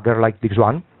a debugger like this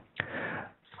one.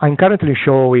 I'm currently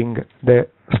showing the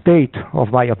state of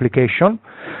my application.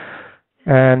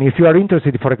 And if you are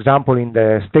interested, for example, in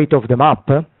the state of the map,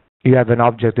 you have an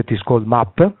object that is called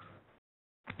map.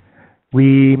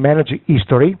 We manage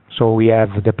history, so we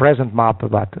have the present map,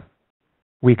 but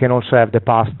we can also have the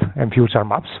past and future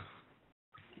maps.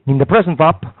 In the present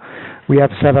map, we have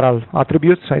several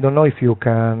attributes. I don't know if you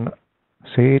can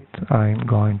see it. I'm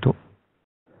going to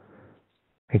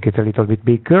make it a little bit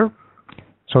bigger.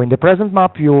 So in the present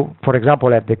map, you, for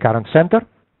example, have the current center,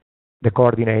 the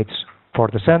coordinates for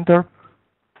the center.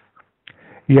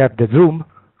 You have the zoom,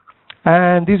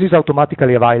 and this is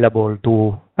automatically available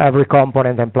to every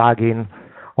component and plugin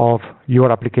of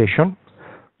your application.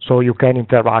 So you can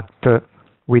interact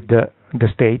with the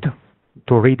state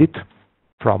to read it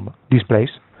from this place,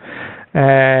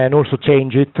 and also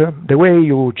change it. The way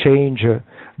you change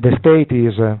the state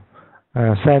is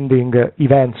sending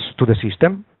events to the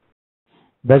system.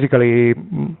 Basically,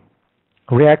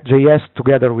 React.js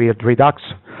together with Redux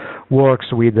works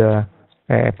with a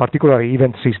particular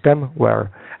event system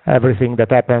where everything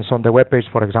that happens on the web page,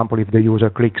 for example, if the user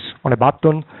clicks on a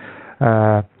button,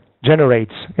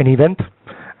 generates an event,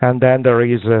 and then there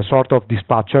is a sort of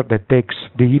dispatcher that takes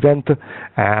the event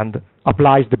and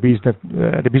applies the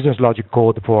business logic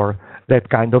code for that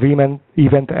kind of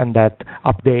event, and that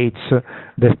updates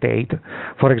the state.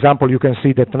 For example, you can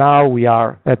see that now we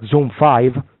are at zoom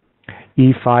 5.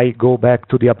 If I go back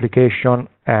to the application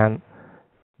and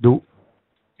do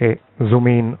a zoom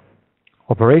in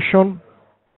operation,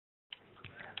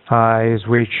 I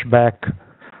switch back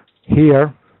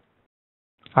here,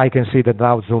 I can see that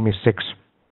now zoom is 6.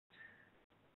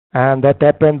 And that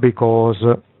happened because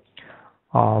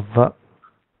of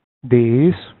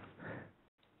this.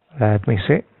 Let me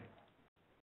see.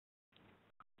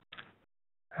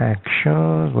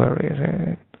 Actions, where is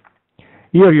it?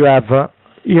 Here you have,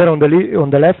 here on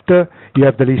the left, you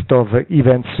have the list of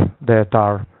events that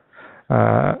are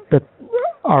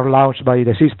launched by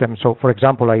the system. So, for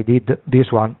example, I did this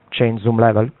one, change zoom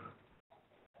level,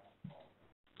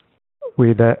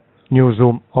 with a new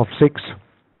zoom of 6,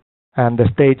 and the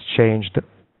state changed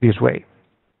this way.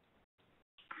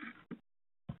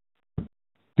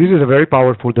 This is a very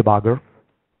powerful debugger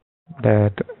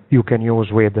that you can use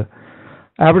with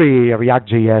every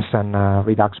React.js and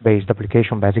Redux-based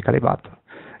application, basically, but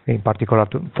in particular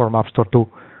for MapStore 2.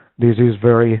 This is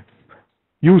very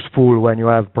useful when you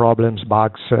have problems,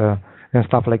 bugs, and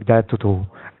stuff like that to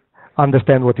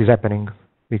understand what is happening,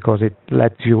 because it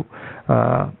lets you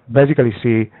basically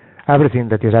see everything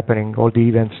that is happening, all the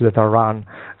events that are run,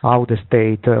 how the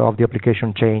state of the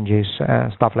application changes,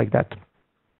 and stuff like that.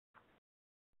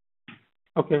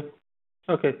 Okay.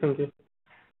 Okay, thank you.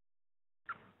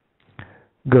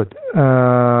 Good.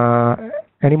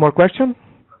 Any more questions?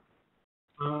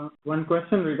 One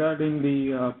question regarding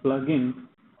the plugins.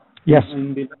 Yes.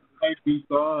 In the website, we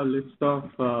saw a list of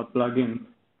plugins.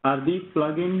 Are these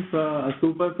plugins a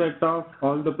superset of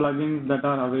all the plugins that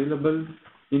are available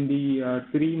in the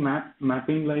 3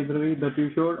 mapping library that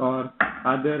you showed, or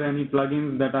are there any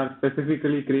plugins that are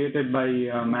specifically created by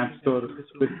MapStore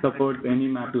which support any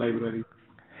map library?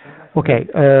 Okay.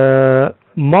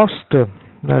 Most,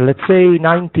 let's say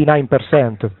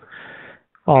 99%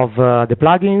 of the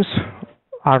plugins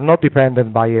are not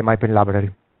dependent by a mapping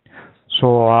library.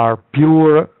 So are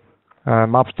pure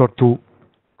MapStore 2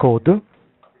 code,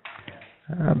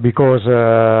 because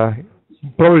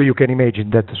probably you can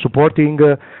imagine that supporting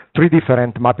 3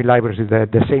 different mapping libraries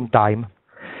at the same time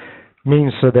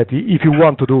means that if you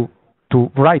want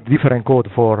to write different code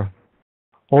for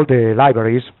all the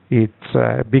libraries, it's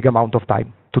a big amount of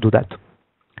time to do that.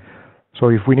 So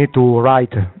if we need to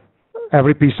write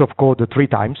every piece of code 3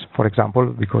 times, for example,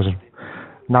 because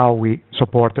now we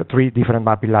support 3 different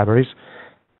mapping libraries,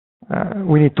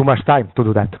 we need too much time to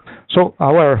do that. So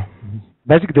our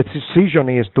basic decision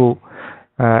is to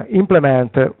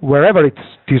implement wherever it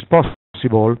is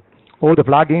possible all the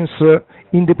plugins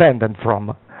independent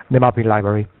from the mapping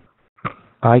library.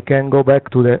 I can go back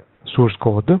to the source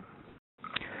code.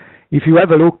 If you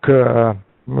have a look,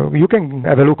 you can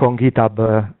have a look on GitHub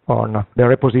on the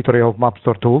repository of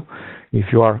MapStore 2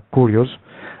 if you are curious.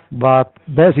 But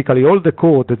basically, all the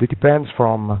code that depends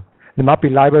from the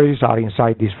mapping libraries are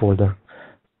inside this folder.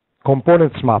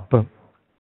 Components map.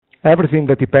 Everything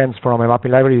that depends from a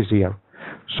mapping library is here.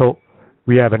 So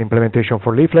we have an implementation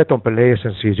for Leaflet, OpenLayers,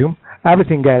 and Cesium.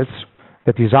 Everything else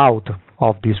that is out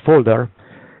of this folder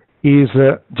is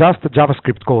just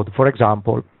JavaScript code. For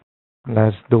example,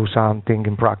 let's do something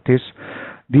in practice.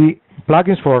 The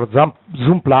plugins for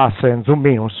Zoom Plus and Zoom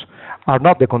Minus are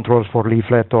not the controls for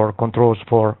Leaflet or controls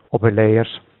for OpenLayers,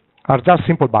 are just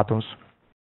simple buttons.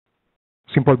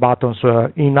 simple buttons.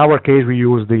 In our case, we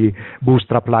use the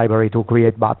Bootstrap library to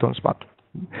create buttons, but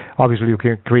obviously you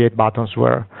can create buttons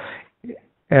where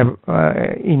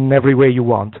in every way you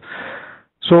want.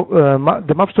 So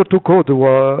the MapStore 2 code,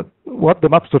 what the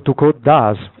MapStore 2 code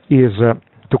does is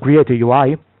to create a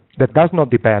UI that does not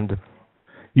depend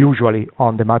usually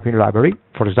on the mapping library.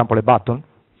 For example, a button.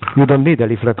 You don't need a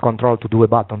leaflet control to do a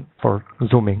button for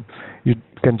zooming. You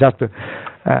can just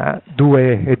do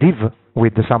a div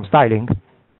with some styling.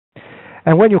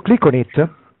 And when you click on it,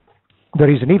 there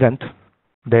is an event,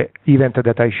 the event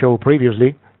that I showed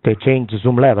previously, the change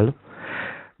zoom level,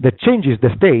 that changes the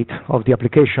state of the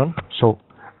application. So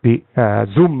the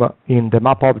zoom in the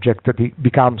map object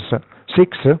becomes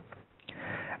 6.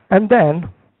 And then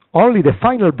only the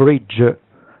final bridge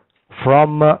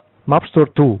from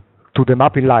MapStore 2 to the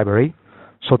mapping library,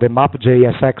 so the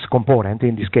map.jsx component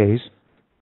in this case,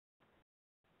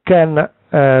 can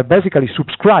basically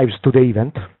subscribes to the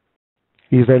event,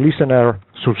 is a listener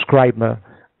subscribe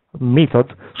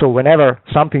method. So whenever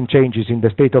something changes in the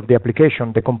state of the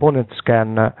application, the components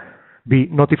can be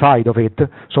notified of it.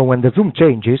 So when the zoom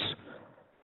changes,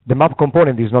 the map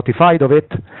component is notified of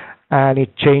it, and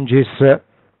it changes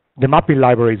the mapping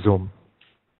library zoom.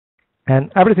 And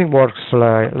everything works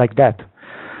like that.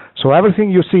 So everything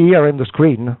you see here in the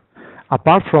screen,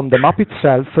 apart from the map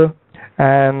itself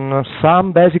and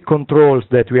some basic controls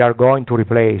that we are going to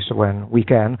replace when we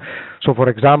can. So for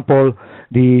example,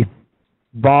 the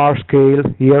bar scale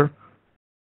here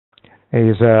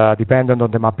is dependent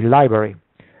on the mapping library.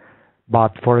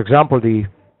 But for example, the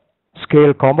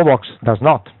scale combo box does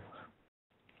not.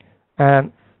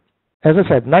 And as I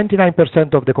said,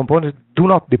 99% of the components do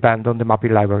not depend on the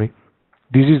mapping library.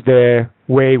 This is the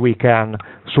way we can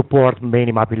support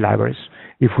many mapping libraries.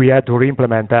 If we had to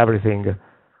re-implement everything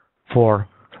for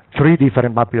 3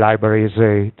 different mapping libraries,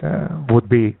 it would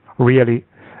be really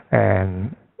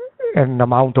an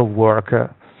amount of work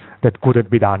that couldn't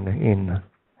be done in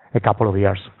a couple of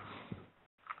years.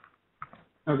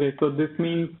 Okay, so this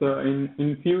means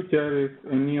in future, if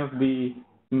any of the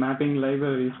mapping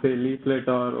libraries, say Leaflet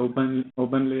or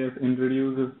OpenLayers,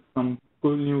 introduces some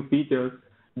cool new features,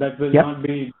 that will not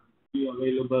be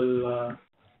available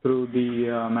through the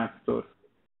MapStore.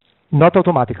 Not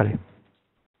automatically.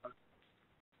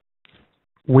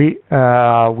 We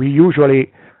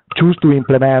usually choose to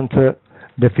implement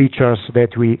the features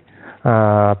that we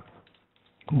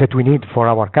need for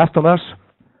our customers,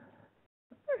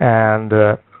 and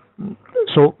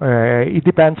so it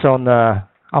depends on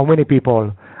how many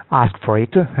people ask for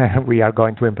it. We are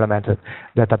going to implement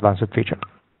that advanced feature.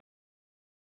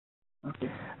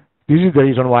 Okay. This is the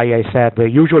reason why I said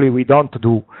usually we don't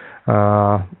do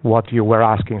what you were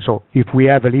asking. So if we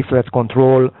have a leaflet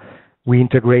control, we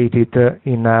integrate it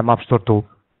in MapStore 2.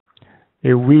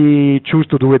 If we choose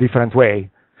to do a different way,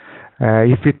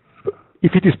 if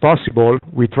it is possible,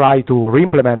 we try to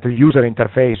re-implement the user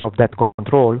interface of that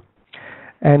control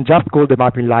and just call the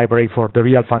mapping library for the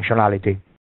real functionality.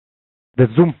 The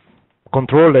zoom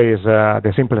control is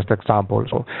the simplest example.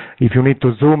 So if you need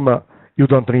to zoom, you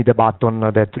don't need a button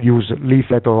that use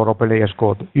leaflet or OpenLayers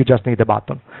code. You just need a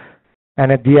button.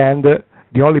 And at the end,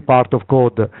 the only part of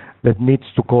code that needs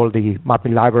to call the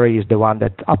mapping library is the one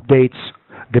that updates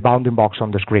the bounding box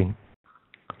on the screen.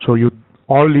 So you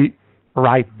only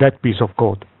write that piece of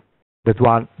code, the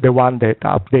one that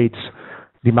updates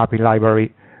the mapping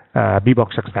library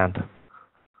bbox extent.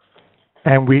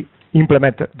 And we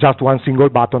implement just one single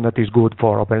button that is good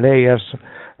for OpenLayers,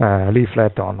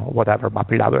 Leaflet, on whatever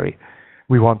mapping library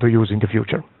we want to use in the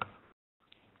future.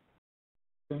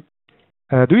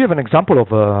 Do you have an example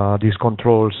of these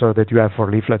controls that you have for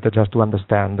Leaflet, just to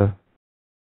understand?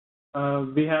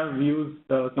 We have used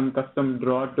some custom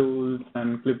draw tools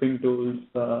and clipping tools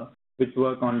which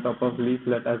work on top of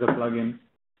Leaflet as a plugin.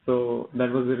 So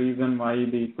that was the reason why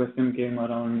the question came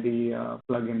around the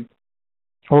plugin.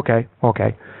 Okay.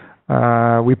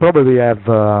 We probably have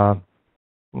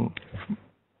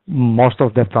most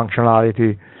of that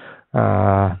functionality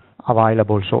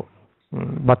available. So,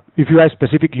 but if you have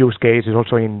specific use cases,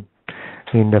 also in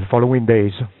the following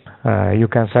days, you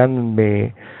can send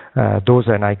me those,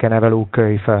 and I can have a look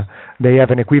if they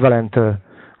have an equivalent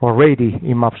already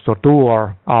in MapStore 2,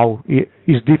 or how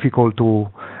it's difficult to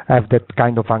have that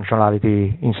kind of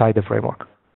functionality inside the framework.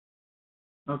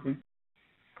 Okay.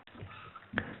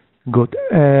 Good.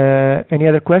 Any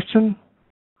other question?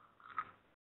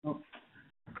 No.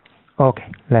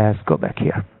 Okay, let's go back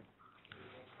here.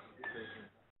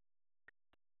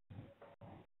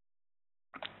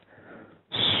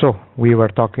 So we were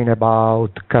talking about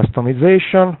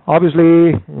customization.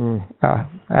 Obviously,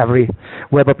 every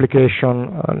web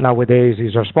application nowadays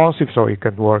is responsive, so it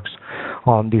can work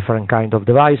on different kind of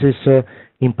devices.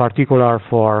 In particular,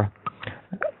 for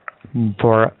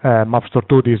MapStore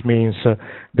 2, this means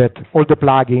that all the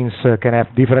plugins can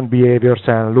have different behaviors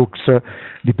and looks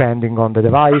depending on the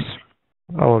device,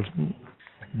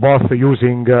 both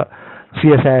using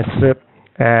CSS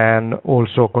and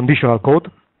also conditional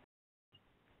code.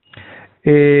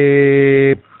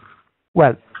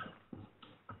 Well,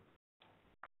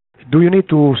 do you need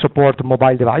to support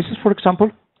mobile devices, for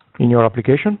example, in your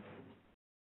application?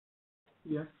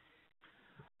 Yes.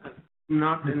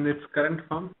 Not in its current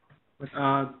form.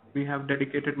 We have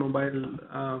dedicated mobile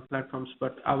platforms,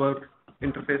 but our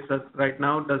interface right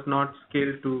now does not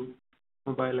scale to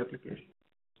mobile applications.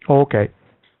 Okay.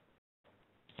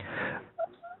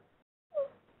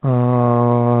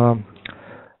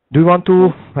 Do you want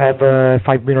to have a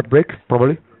 5-minute break,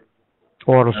 probably,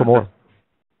 or some more?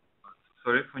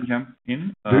 Sorry if I jump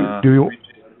in. Do you?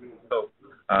 So,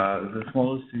 the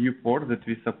smallest viewport that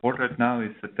we support right now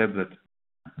is a tablet.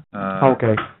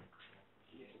 Okay.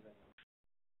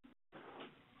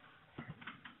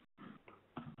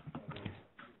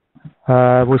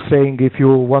 I was saying if you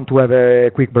want to have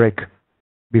a quick break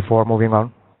before moving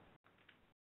on.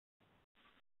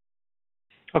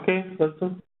 Okay, that's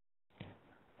all.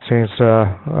 Since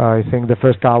I think the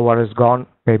first hour is gone,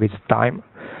 maybe it's time.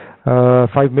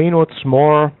 5 minutes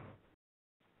more.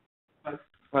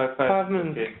 5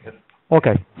 minutes.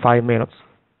 Okay, 5 minutes.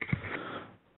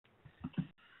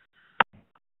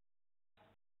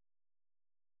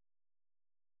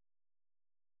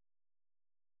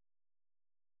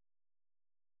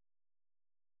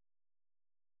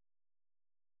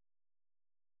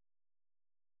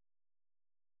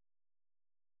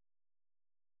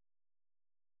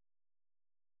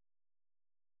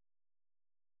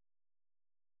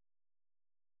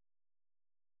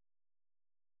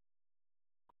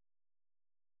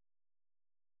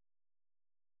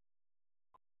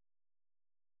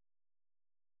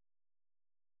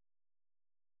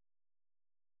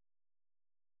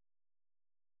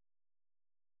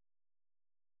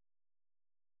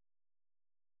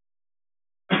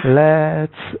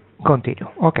 Let's continue.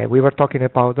 Okay, we were talking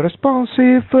about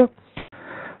responsive.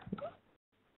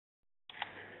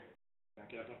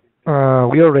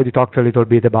 We already talked a little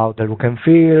bit about the look and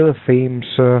feel, themes,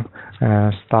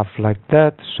 stuff like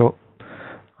that, so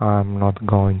I'm not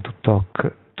going to talk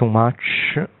too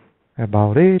much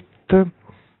about it.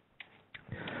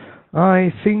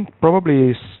 I think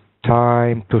probably it's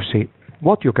time to see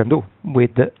what you can do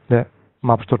with the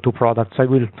MapStore 2 products. I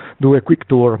will do a quick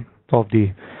tour of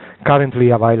the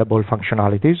currently available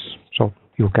functionalities, so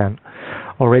you can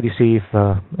already see if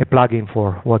a plugin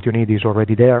for what you need is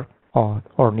already there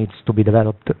or needs to be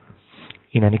developed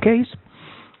in any case.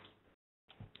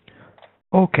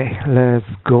 Okay, let's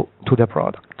go to the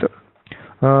product.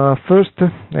 First,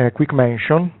 a quick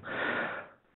mention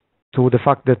to the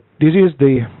fact that this is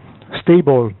the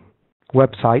stable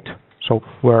website, so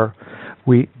where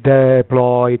we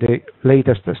deploy the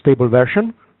latest stable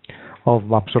version of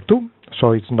MapStore 2.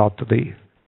 So it's not the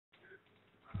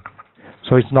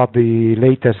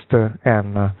latest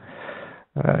and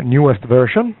newest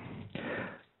version.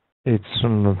 It's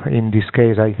in this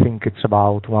case, I think it's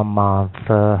about 1 month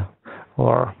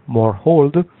or more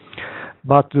old.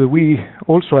 But we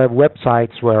also have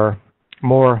websites where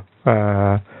more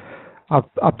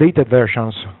updated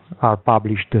versions are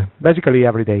published basically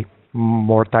every day,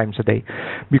 more times a day,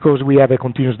 because we have a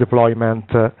continuous deployment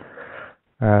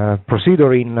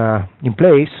procedure in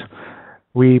place.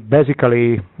 We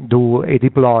basically do a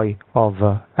deploy of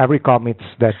every commit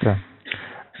that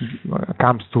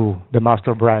comes to the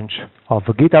master branch of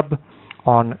GitHub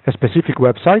on a specific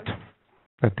website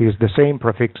that is the same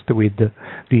prefixed with the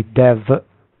dev.prefix.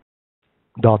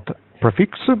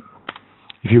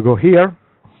 If you go here,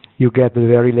 you get the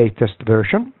very latest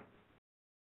version.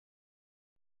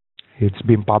 It's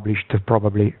been published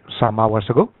probably some hours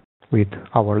ago with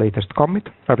our latest commit.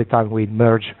 Every time we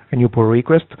merge a new pull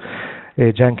request,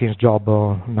 a Jenkins job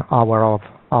on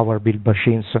our build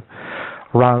machines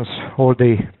runs all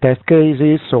the test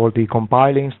cases, all the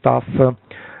compiling stuff,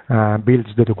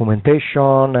 builds the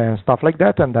documentation and stuff like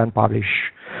that, and then publish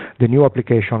the new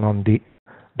application on the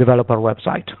developer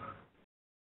website.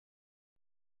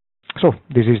 So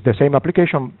this is the same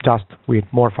application, just with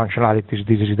more functionalities.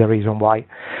 This is the reason why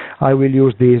I will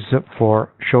use this for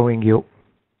showing you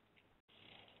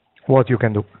what you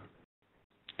can do.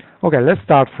 Okay, let's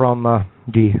start from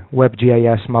the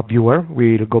WebGIS map viewer.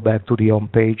 We'll go back to the home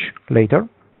page later.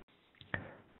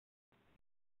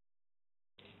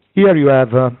 Here you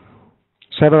have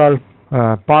several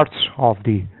parts of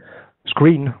the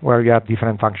screen where you have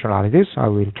different functionalities. I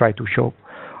will try to show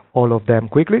all of them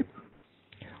quickly.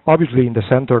 Obviously, in the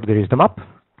center there is the map.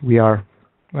 We are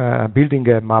building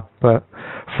a map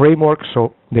framework,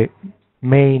 so the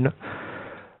main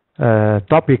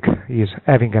topic is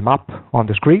having a map on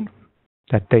the screen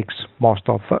that takes most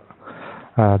of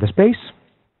the space.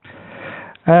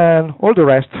 And all the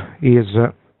rest is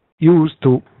used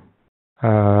to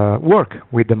work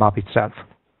with the map itself.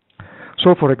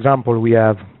 So, for example, we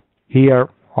have here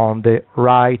on the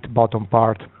right bottom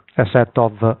part a set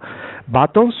of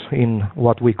buttons in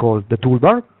what we call the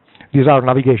toolbar. These are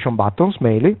navigation buttons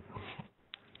mainly.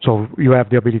 So you have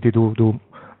the ability to do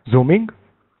zooming,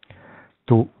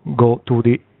 to go to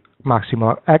the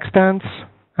maximum extents,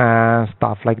 and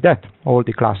stuff like that. All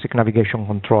the classic navigation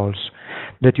controls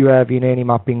that you have in any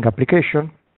mapping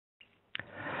application.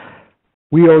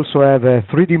 We also have a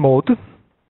 3D mode,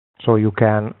 so you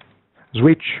can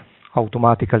switch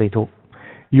automatically to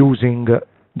using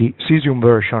the Cesium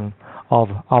version of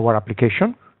our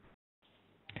application.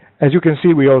 As you can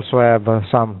see, we also have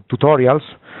some tutorials.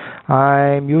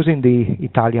 I'm using the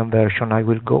Italian version. I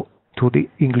will go to the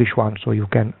English one so you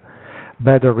can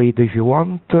better read if you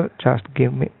want. Just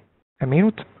give me a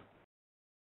minute.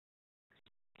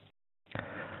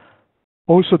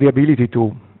 Also, the ability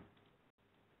to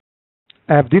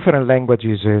have different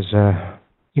languages is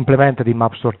implemented in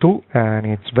MapStore 2, and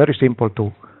it's very simple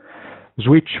to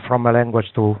switch from a language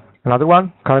to another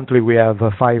one. Currently, we have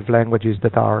 5 languages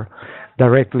that are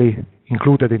directly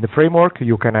included in the framework.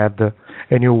 You can add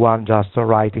a new one just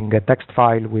writing a text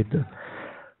file with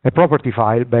a property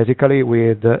file, basically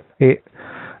with a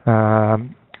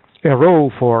row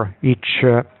for each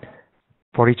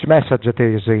message that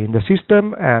is in the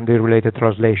system and the related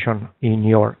translation in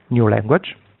your new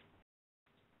language.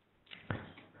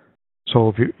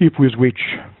 So if we switch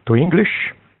to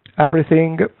English,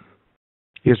 everything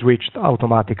is switched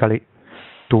automatically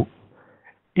to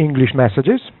English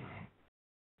messages.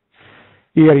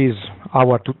 Here is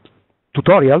our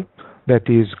tutorial that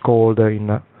is called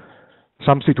in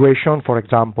some situation. For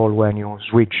example, when you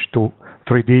switch to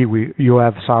 3D, you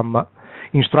have some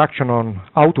instruction on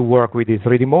how to work with the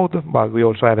 3D mode, but we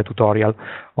also have a tutorial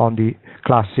on the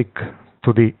classic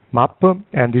 2D map,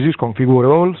 and this is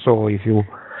configurable. So if you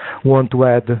want to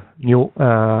add new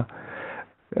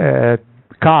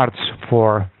cards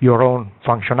for your own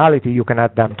functionality, you can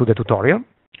add them to the tutorial,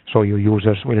 so your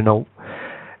users will know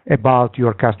about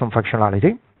your custom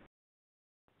functionality.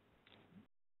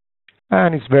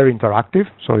 And it's very interactive,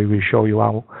 so it will show you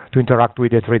how to interact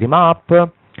with the 3D map.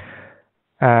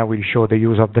 We'll show the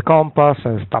use of the compass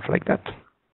and stuff like that.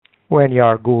 When you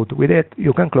are good with it,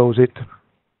 you can close it.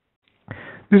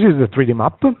 This is the 3D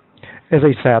map. As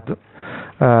I said,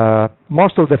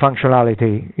 most of the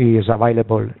functionality is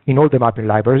available in all the mapping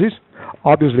libraries.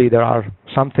 Obviously, there are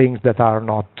some things that are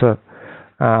not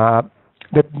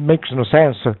that makes no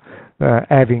sense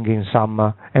having in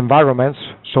some environments.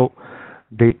 So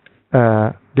the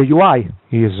UI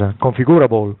is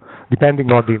configurable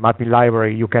depending on the mapping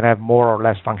library. You can have more or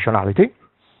less functionality.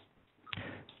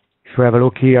 If you have a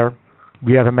look here,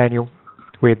 we have a menu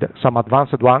with some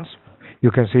advanced ones.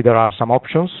 You can see there are some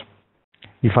options.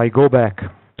 If I go back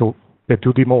to the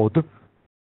 2D mode,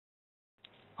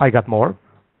 I got more.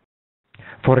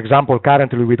 For example,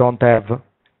 currently we don't have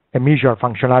a measure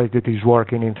functionality that is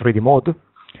working in 3D mode.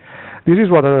 This is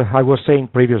what I was saying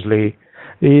previously.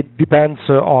 It depends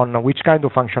on which kind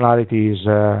of functionality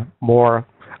is more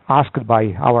asked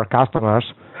by our customers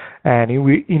and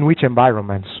in which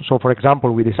environments. So, for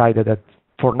example, we decided that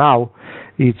for now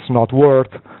it's not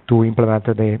worth to implement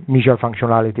the measure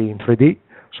functionality in 3D,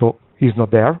 so it's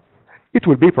not there. It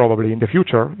will be probably in the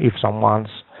future if someone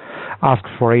asks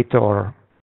for it or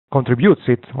contributes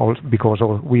it, because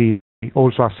we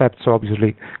also accept,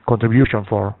 obviously, contribution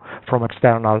from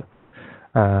external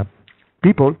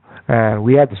people.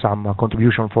 We had some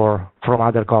contribution from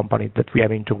other companies that we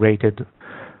have integrated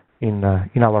in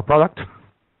our product.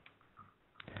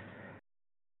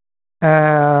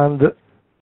 And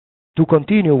to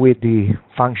continue with the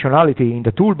functionality in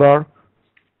the toolbar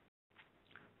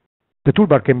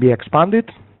can be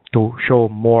expanded to show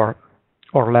more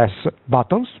or less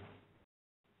buttons.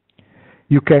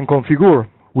 You can configure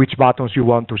which buttons you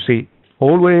want to see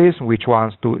always, which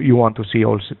ones you want to see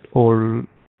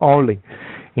only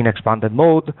in expanded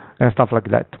mode, and stuff like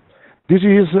that.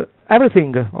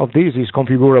 Everything of this is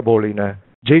configurable in a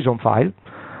JSON file.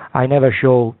 I never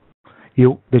show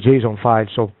you the JSON file,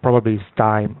 so probably it's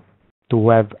time to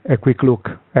have a quick look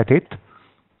at it.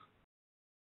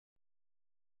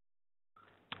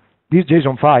 This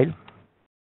JSON file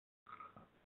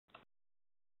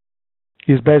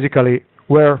is basically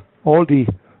where all the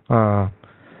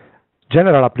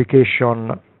general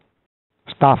application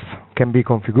stuff can be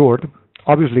configured.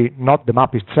 Obviously, not the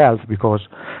map itself, because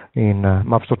in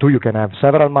MapStore 2 you can have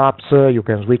several maps, you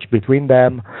can switch between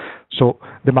them, so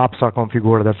the maps are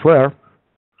configured elsewhere.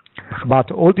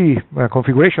 But all the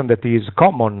configuration that is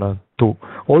common to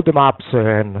all the maps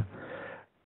and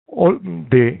all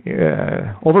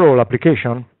the overall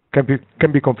application can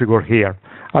be configured here.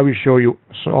 I will show you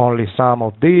only some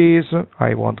of these.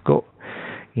 I won't go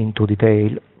into detail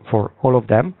for all of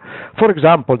them. For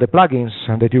example, the plugins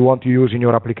that you want to use in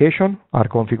your application are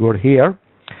configured here,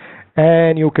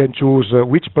 and you can choose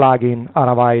which plugin are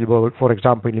available, for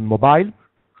example, in mobile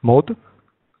mode,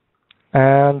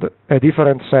 and a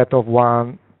different set of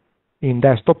one in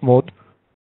desktop mode.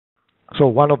 So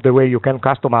one of the way you can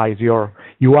customize your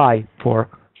UI for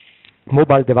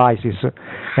mobile devices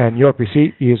and your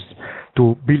PC is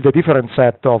to build a different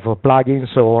set of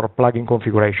plugins or plugin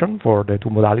configuration for the two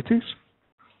modalities.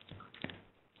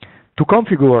 To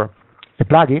configure a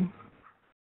plugin,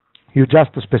 you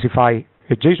just specify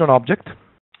a JSON object,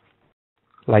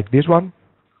 like this one,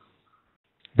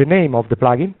 the name of the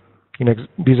plugin, in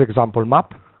this example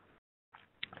map,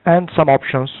 and some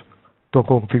options to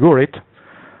configure it.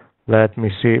 Let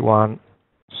me see one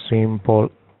simple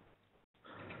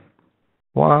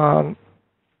one.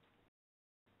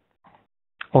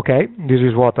 Okay, this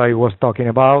is what I was talking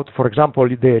about. For example,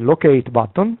 the locate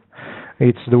button,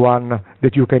 it's the one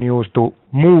that you can use to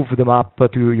move the map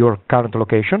to your current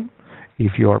location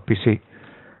if your PC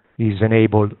is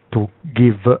enabled to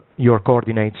give your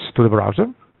coordinates to the browser.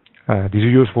 This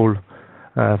is useful,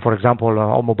 for example,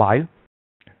 on mobile,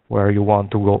 where you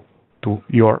want to go to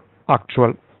your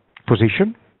actual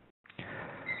position.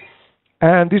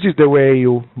 And this is the way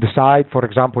you decide, for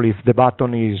example, if the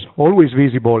button is always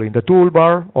visible in the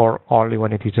toolbar or only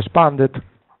when it is expanded,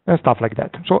 and stuff like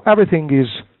that. So everything is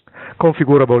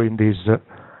configurable in this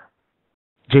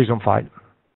JSON file.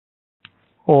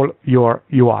 All your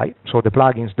UI, so the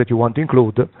plugins that you want to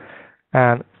include,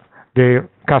 and their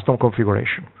custom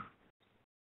configuration.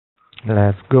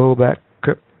 Let's go back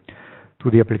to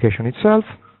the application itself.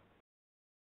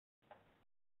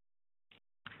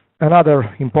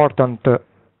 Another important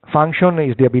function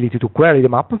is the ability to query the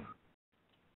map.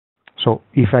 So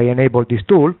if I enable this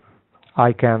tool,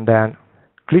 I can then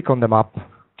click on the map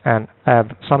and have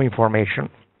some information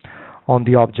on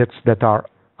the objects that are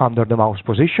under the mouse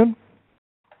position.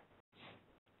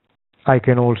 I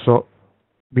can also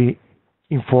be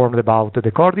informed about the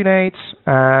coordinates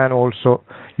and also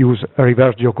use a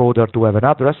reverse geocoder to have an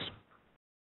address.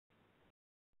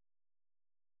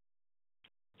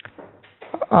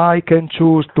 I can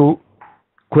choose to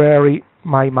query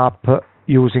my map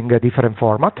using a different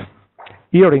format.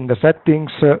 Here in the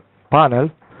settings panel,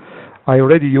 I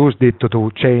already used it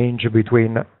to change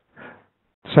between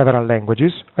several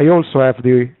languages. I also have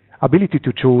the ability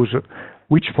to choose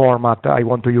which format I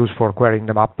want to use for querying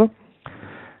the map.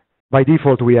 By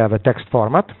default, we have a text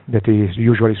format that is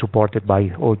usually supported by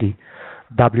all the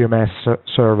WMS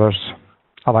servers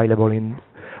available in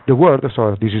the world,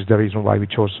 so this is the reason why we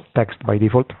chose text by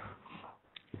default.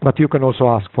 But you can also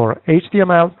ask for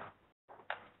HTML.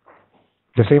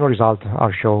 The same results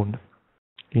are shown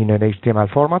in an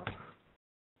HTML format.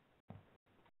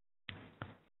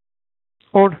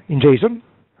 Or in JSON.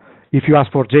 If you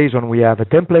ask for JSON, we have a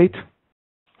template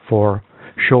for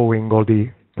showing all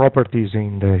the properties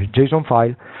in the JSON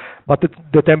file, but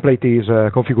the template is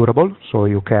configurable, so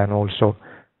you can also,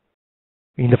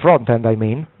 in the front end, I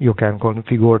mean, you can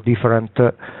configure different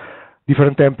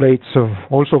templates,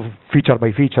 also feature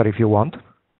by feature if you want.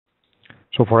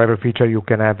 So for every feature, you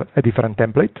can have a different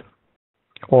template,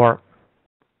 or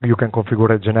you can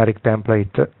configure a generic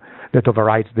template that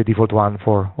overrides the default one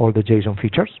for all the JSON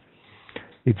features.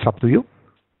 It's up to you.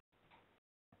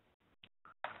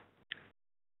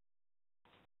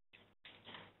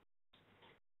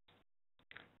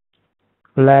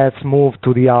 Let's move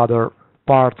to the other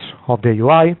parts of the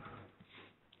UI.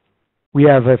 We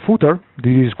have a footer.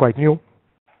 This is quite new.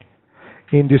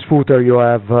 In this footer, you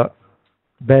have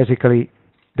basically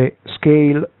the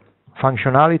scale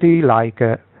functionality, like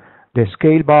the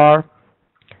scale bar,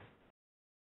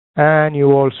 and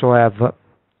you also have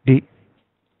the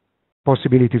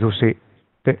possibility to see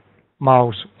the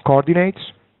mouse coordinates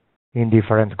in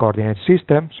different coordinate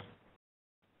systems.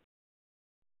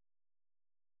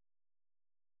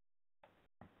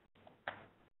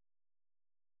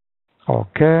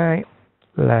 Okay,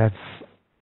 let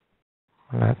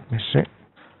me see.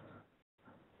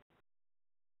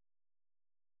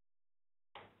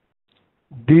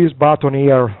 This button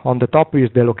here on the top is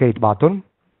the locate button.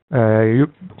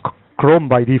 Chrome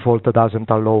by default doesn't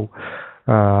allow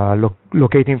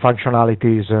locating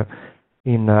functionalities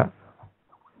in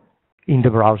the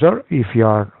browser if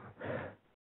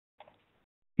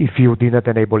you didn't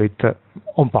enable it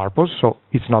on purpose. So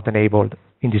it's not enabled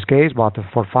in this case, but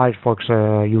for Firefox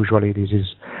usually this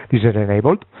is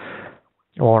enabled,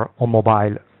 or on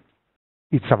mobile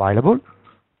it's available.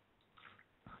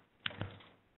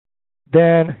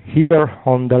 Then here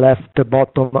on the left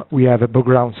bottom we have a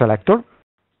background selector,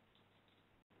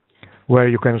 where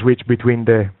you can switch between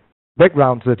the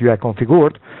backgrounds that you have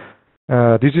configured.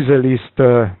 This is a list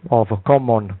of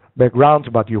common backgrounds,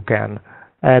 but you can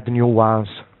add new ones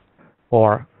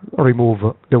or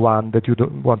remove the one that you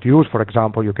don't want to use. For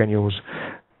example, you can use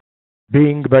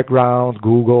Bing background,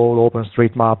 Google,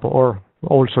 OpenStreetMap, or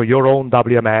also your own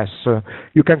WMS.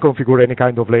 You can configure any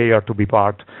kind of layer to be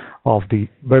part of the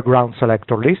background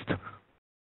selector list.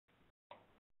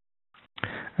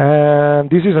 And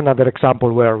this is another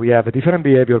example where we have a different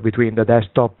behavior between the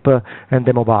desktop and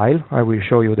the mobile. I will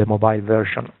show you the mobile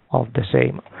version of the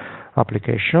same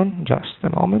application. Just a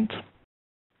moment.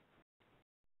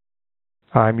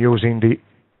 I'm using the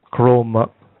Chrome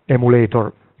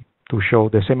emulator to show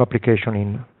the same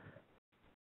application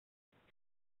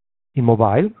in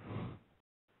mobile.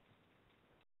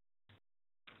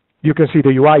 You can see the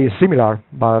UI is similar,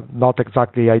 but not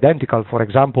exactly identical. For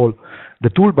example, the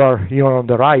toolbar here on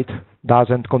the right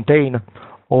doesn't contain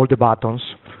all the buttons.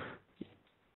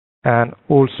 And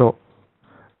also,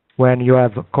 when you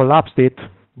have collapsed it,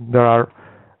 there are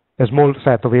a small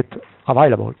set of it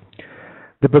available.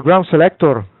 The background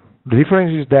selector, the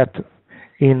difference is that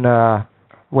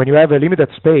when you have a limited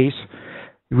space,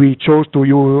 we chose to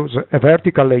use a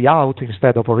vertical layout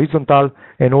instead of horizontal,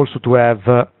 and also to have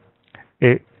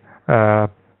a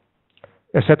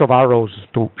set of arrows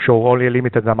to show only a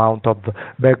limited amount of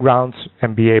backgrounds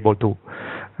and be able to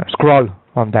scroll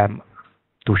on them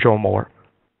to show more.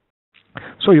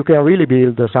 So you can really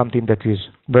build something that is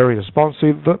very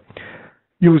responsive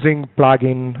using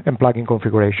plugin and plugin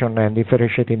configuration and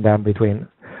differentiating them between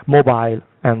mobile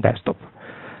and desktop.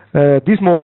 These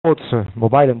modes,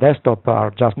 mobile and desktop,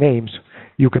 are just names.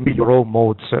 You can build your own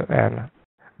modes and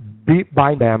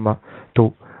bind them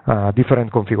to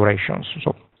different configurations.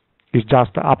 So it's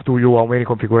just up to you how many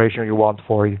configurations you want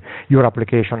for your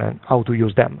application and how to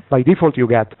use them. By default, you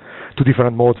get 2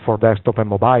 different modes for desktop and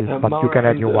mobile, but you can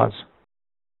add new ones.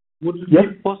 Would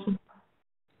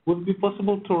it be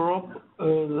possible to wrap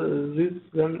this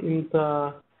then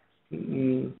into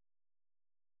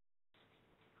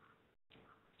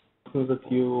so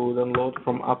that you download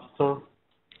from App Store?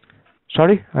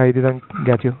 Sorry, I didn't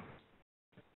get you.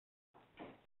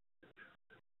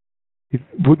 It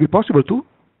would be possible to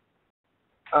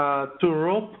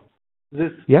rope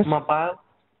this mobile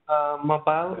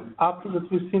app that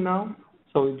we see now.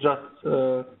 So it's just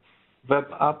web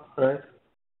app, right?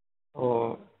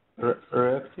 Or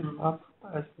reactive app,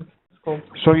 I think it's called.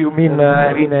 So you mean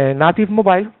in a native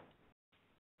mobile?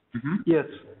 Mm-hmm. Yes.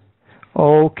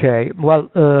 Okay. Well,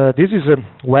 this is a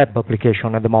web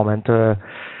application at the moment.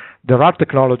 There are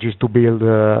technologies to build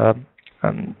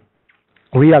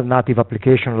real native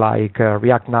application like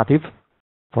React Native,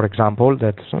 for example,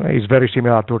 that is very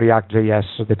similar to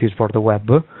React.js, that is for the web,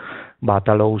 but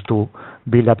allows to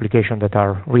build applications that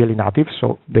are really native,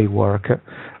 so they work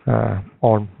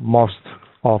on most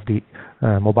of the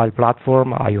mobile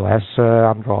platform, iOS,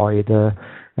 Android,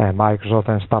 Microsoft,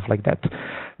 and stuff like that.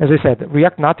 As I said,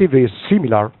 React Native is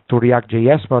similar to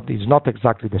React.js, but it's not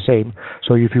exactly the same.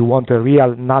 So if you want a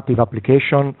real native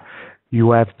application,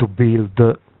 you have to build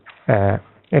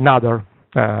another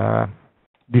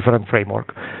different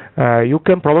framework. You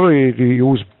can probably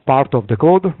use part of the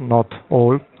code, not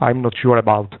all. I'm not sure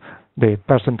about the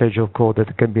percentage of code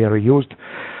that can be reused.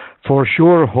 For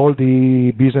sure, all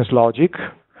the business logic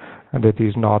that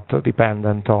is not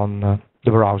dependent on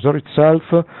the browser itself.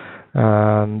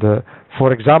 And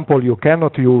for example, you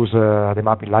cannot use the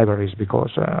mapping libraries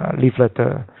because Leaflet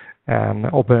and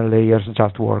Open Layers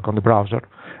just work on the browser.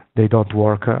 They don't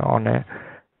work on a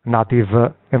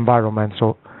native environment.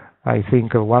 So I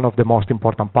think one of the most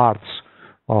important parts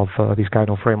of this kind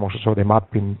of framework, so the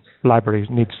mapping libraries,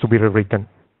 needs to be rewritten.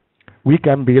 We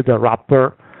can build a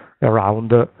wrapper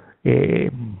around a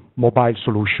mobile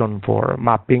solution for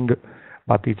mapping,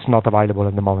 but it's not available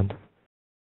at the moment.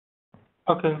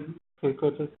 Okay,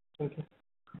 got it. Thank you.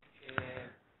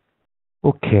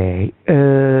 Okay,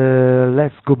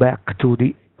 let's go back to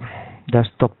the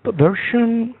desktop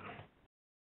version.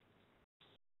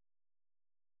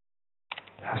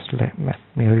 Just let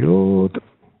me reload.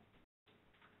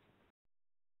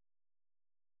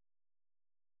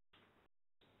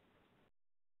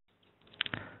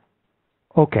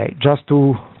 Okay, just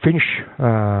to finish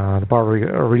the part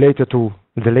related to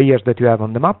the layers that you have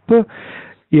on the map,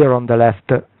 here on the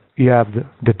left you have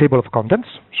the table of contents.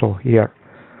 So here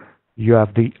you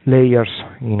have the layers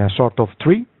in a sort of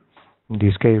tree. In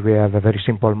this case we have a very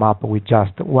simple map with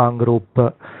just one group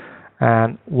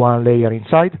and one layer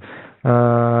inside.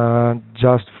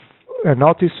 Just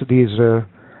notice this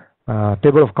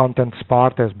table of contents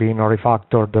part has been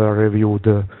refactored, reviewed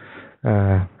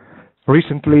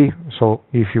recently. So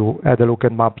if you had a look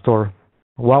at MapStore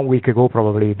 1 week ago,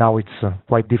 probably now it's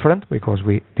quite different because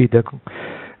we did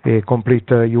a complete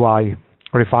UI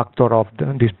refactor of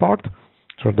this part.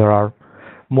 So there are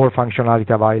more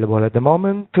functionality available at the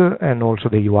moment, and also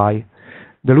the UI,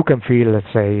 the look and feel,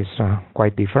 let's say, is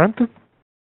quite different.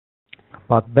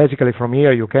 But basically from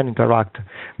here you can interact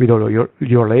with all of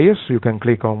your layers. You can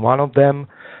click on one of them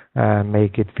and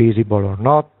make it visible or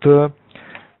not,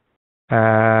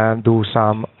 and do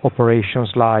some operations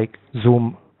like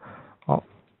zoom.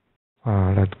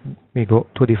 Let me go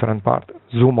to a different part.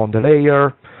 Zoom on the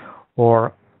layer,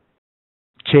 or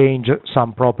change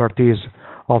some properties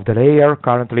of the layer.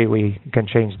 Currently we can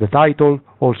change the title,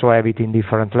 also have it in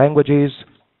different languages,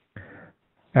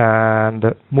 and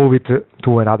move it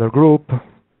to another group.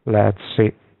 Let's see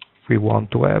if we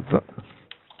want to have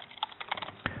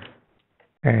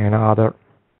another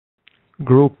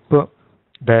group,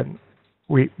 then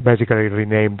we basically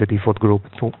rename the default group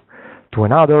to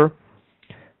another.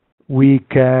 We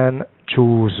can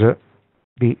choose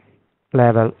the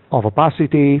level of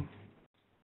opacity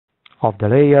of the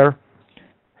layer,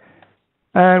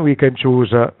 and we can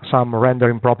choose some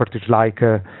rendering properties like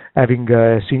having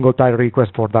a single tile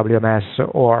request for WMS,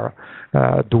 or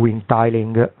doing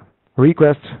tiling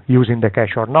requests using the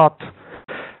cache or not,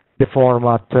 the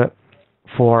format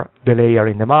for the layer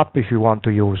in the map if you want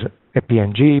to use a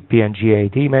PNG,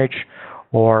 PNG8 image,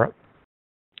 or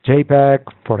JPEG,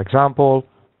 for example,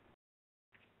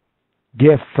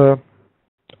 GIF.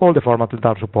 All the formats that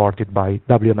are supported by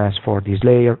WMS for this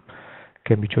layer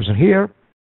can be chosen here.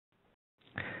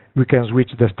 We can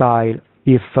switch the style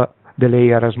if the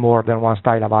layer has more than one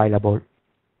style available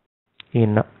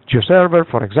in GeoServer,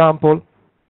 for example,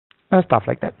 and stuff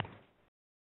like that.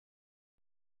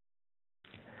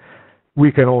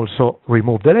 We can also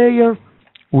remove the layer.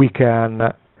 We can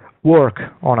work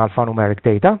on alphanumeric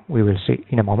data, we will see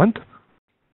in a moment.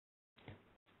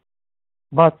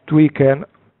 But we can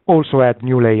also add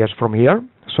new layers from here.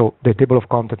 So the table of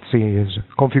contents is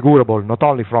configurable not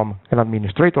only from an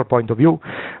administrator point of view,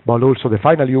 but also the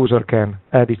final user can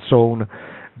add its own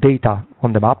data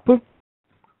on the map.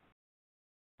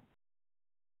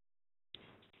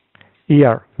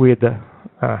 Here with the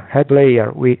head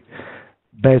layer, we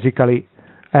basically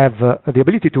have the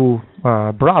ability to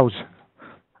browse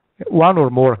one or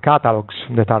more catalogs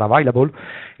that are available.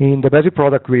 In the basic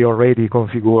product, we already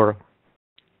configure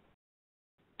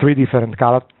 3 different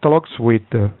catalogs with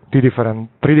three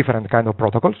different kind of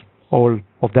protocols, all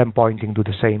of them pointing to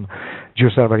the same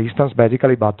GeoServer instance,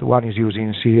 basically, but one is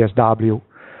using CSW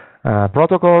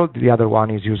protocol, the other one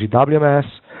is using WMS,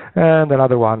 and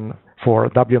another one for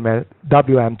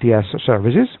WMTS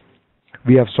services.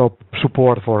 We have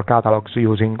support for catalogs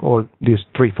using all these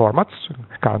 3 formats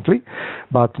currently,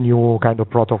 but new kind of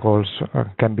protocols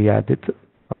can be added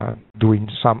doing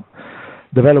some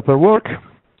developer work.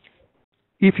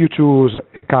 If you choose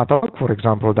a catalog, for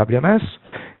example WMS,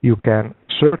 you can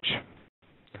search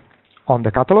on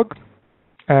the catalog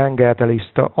and get a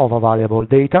list of available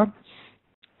data.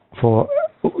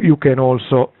 You can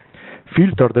also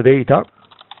filter the data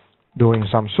doing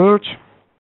some search,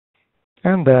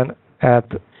 and then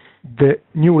add the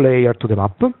new layer to the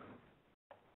map.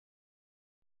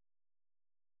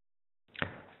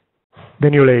 The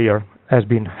new layer has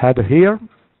been added here.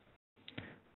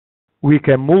 We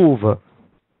can move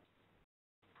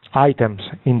items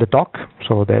in the TOC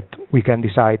so that we can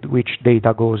decide which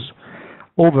data goes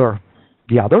over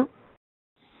the other.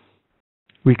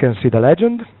 We can see the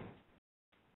legend,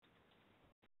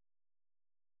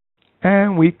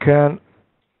 and we can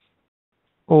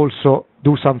also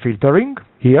do some filtering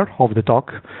here of the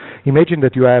TOC. Imagine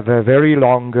that you have a very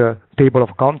long table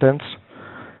of contents.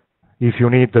 If you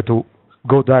need to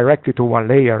go directly to one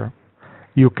layer,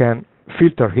 you can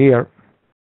filter here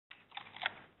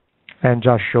and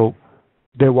just show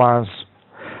the ones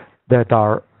that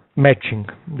are matching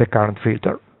the current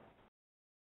filter.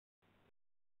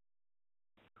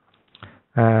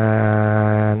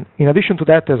 And in addition to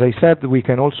that, as I said, we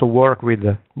can also work with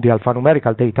the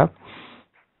alphanumerical data.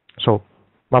 So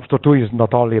MapStore 2 is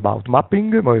not only about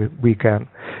mapping, but we can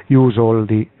use all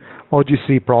the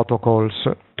OGC protocols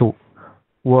to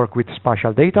work with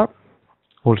spatial data.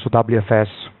 Also WFS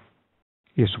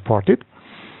is supported.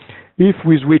 If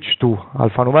we switch to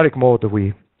alphanumeric mode,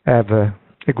 we have a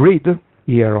grid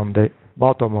here on the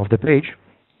bottom of the page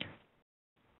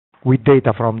with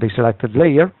data from the selected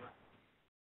layer.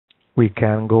 We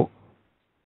can go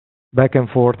back and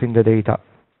forth in the data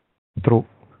through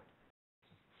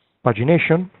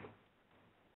pagination.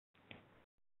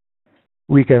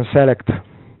 We can select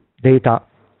data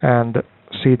and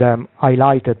see them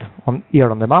highlighted here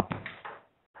on the map.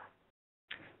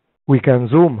 We can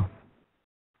zoom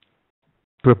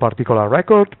to a particular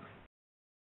record.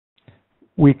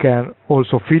 We can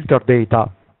also filter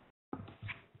data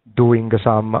doing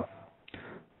some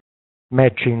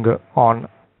matching on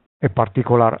a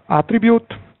particular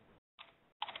attribute.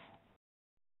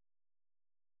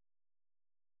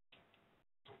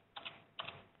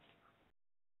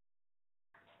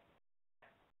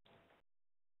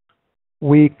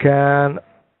 We can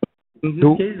in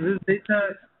this case, this data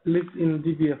lives in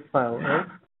DBF file, right?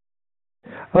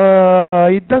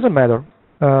 It doesn't matter.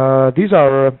 These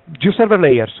are GeoServer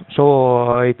layers,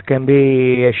 so it can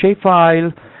be a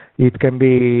shapefile, it can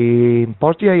be in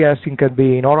PostGIS, it can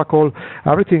be in Oracle,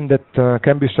 everything that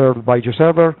can be served by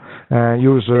GeoServer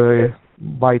used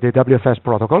by the WFS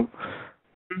protocol.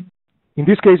 In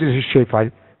this case, it's a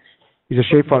shapefile. It's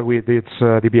a shapefile with its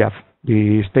DBF,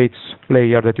 the states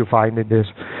layer that you find in this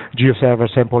GeoServer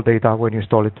sample data when you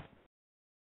install it.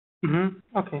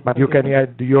 Okay. But you can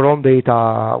add your own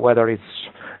data, whether it's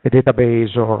a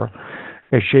database or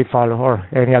a shapefile or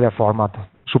any other format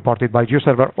supported by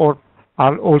GeoServer or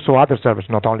also other servers,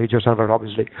 not only GeoServer,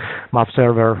 obviously.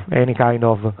 MapServer, any kind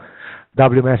of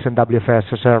WMS and WFS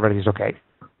server is okay.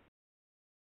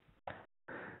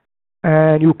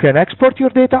 And you can export your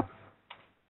data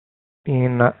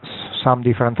in some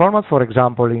different formats. For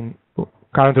example,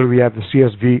 currently we have the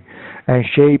CSV and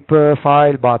shape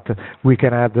file, but we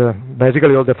can add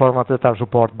basically all the formats that are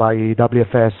supported by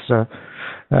WFS,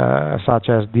 such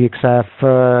as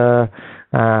DXF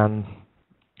and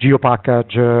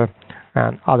GeoPackage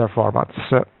and other formats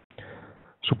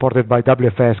supported by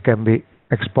WFS can be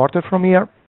exported from here.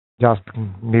 Just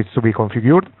needs to be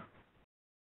configured.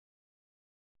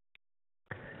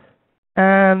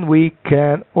 And we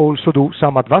can also do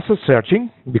some advanced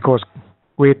searching, because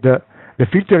with the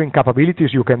filtering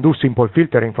capabilities, you can do simple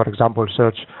filtering. For example,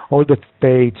 search all the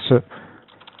states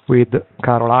with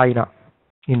Carolina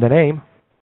in the name.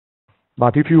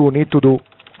 But if you need to do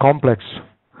complex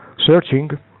searching,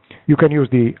 you can use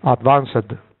the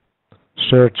advanced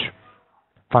search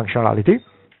functionality.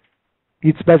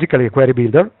 It's basically a query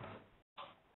builder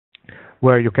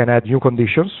where you can add new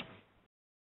conditions.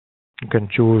 You can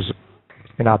choose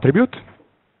an attribute.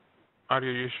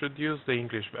 Mario, you should use the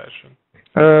English version.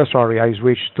 Sorry, I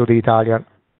switched to the Italian.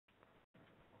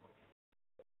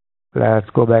 Let's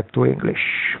go back to English.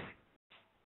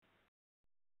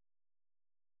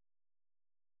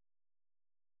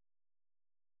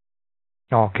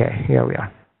 Okay, here we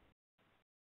are.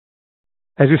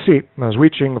 As you see,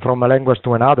 switching from a language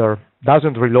to another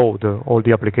doesn't reload all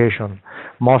the application.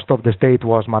 Most of the state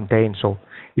was maintained, so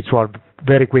it was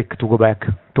very quick to go back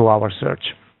to our search.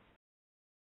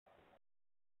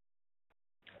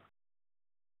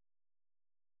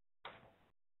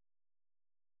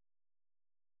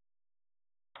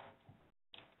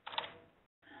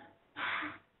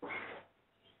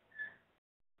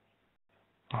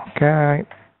 Okay.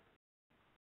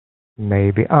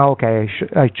 Maybe. Okay,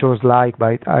 I chose like,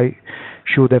 but I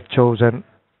should have chosen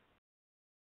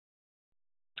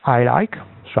I like.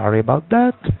 Sorry about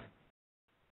that.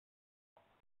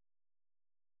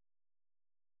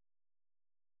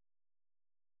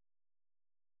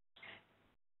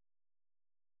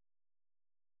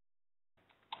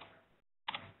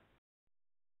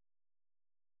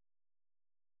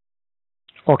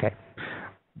 Okay.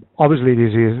 Obviously,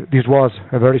 this was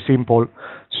a very simple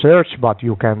search, but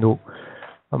you can do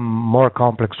a more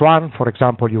complex one. For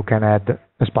example, you can add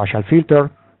a spatial filter.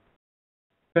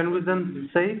 Can we then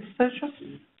save searches?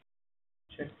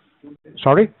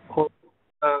 Sorry? Or,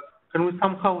 can we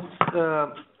somehow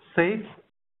save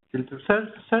filter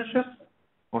searches?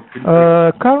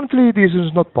 Currently, this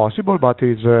is not possible, but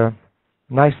it's a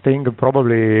nice thing.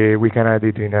 Probably we can add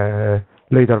it in a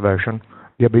later version,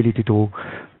 the ability to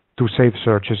save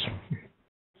searches.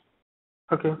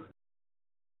 Okay.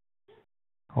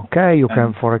 Okay, you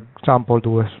can, for example,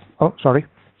 do a... Oh, sorry.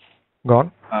 Go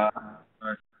on.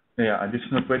 Yeah,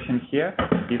 additional question here.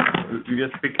 If we are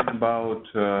speaking about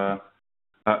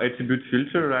attribute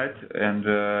filter, right? And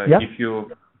if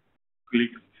you click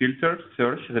filter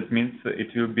search, that means it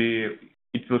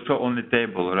will show only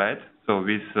table, right? So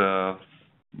with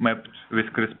mapped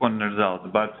with corresponding results,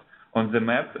 but on the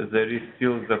map there is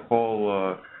still the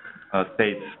whole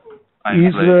state.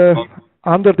 Is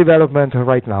under development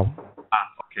right now.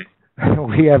 Okay.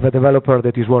 We have a developer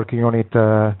that is working on it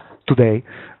today,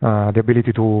 the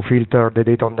ability to filter the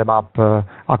data on the map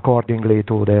accordingly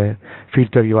to the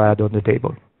filter you had on the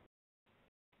table.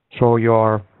 So you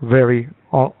are very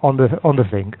on the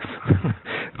thing.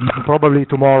 Probably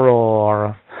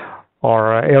tomorrow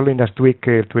or early next week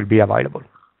it will be available.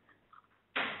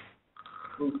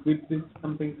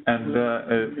 And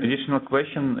additional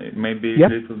question, maybe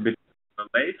yep. a little bit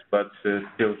late, but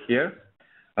still here,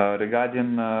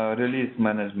 regarding release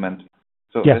management.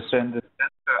 So yes. as I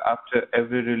understand, after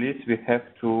every release we have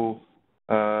to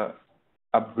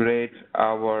upgrade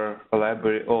our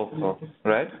library also,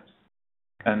 right?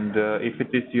 And if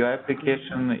it is UI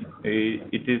application,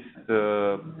 it is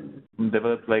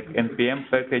developed like NPM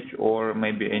package or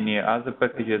maybe any other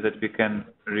packages that we can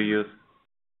reuse?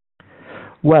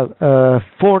 Well,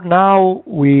 for now,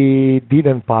 we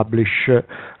didn't publish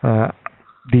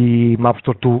the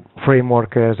MapStore 2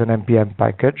 framework as an NPM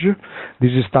package.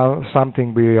 This is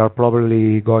something we are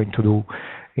probably going to do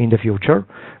in the future.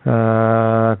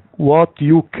 What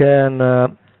you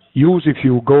can use if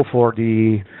you go for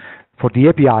the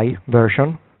API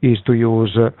version is to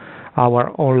use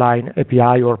our online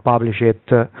API or publish it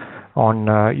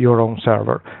on your own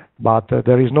server. But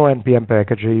there is no NPM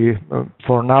package.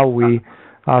 For now, we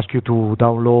ask you to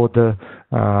download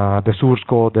the source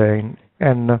code and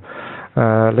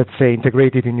let's say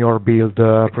integrate it in your build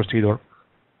procedure.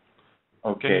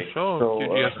 Okay. Can you show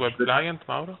QGIS web client,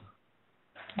 Mauro?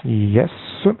 Yes.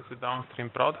 It's a downstream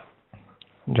product.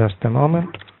 Just a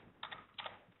moment.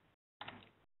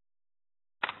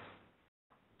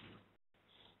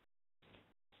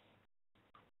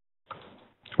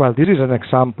 Well, this is an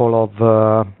example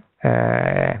of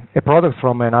a product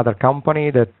from another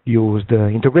company that used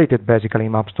integrated basically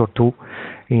MapStore 2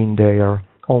 in their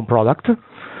own product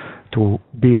to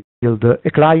build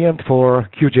a client for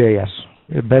QGIS.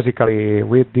 Basically,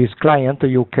 with this client,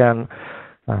 you can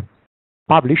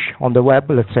publish on the web,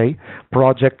 let's say,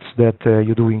 projects that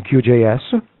you do in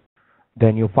QGIS.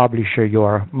 Then you publish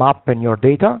your map and your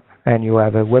data, and you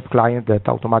have a web client that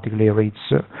automatically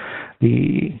reads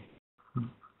the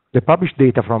published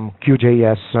data from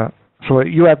QGIS. So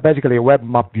you have basically a web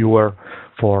map viewer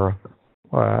for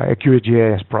a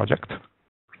QGIS project.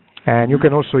 And you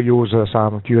can also use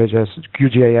some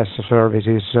QGIS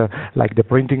services like the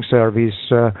printing service.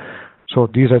 So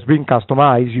this has been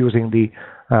customized using the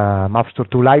MapStore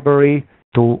 2 library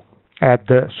to add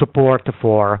support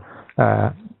for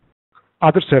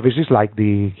other services like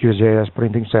the QGIS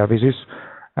printing services.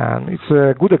 And it's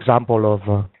a good example of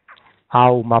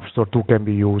how MapStore 2 can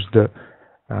be used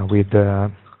with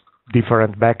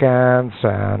different backends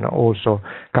and also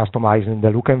customizing the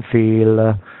look and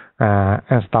feel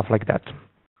and stuff like that.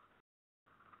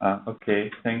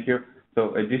 Okay, thank you.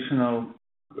 So additional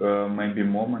maybe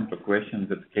moment or question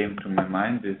that came to my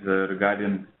mind is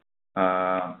regarding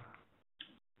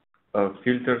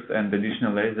filters and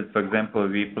additional layers that, for example,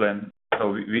 we plan.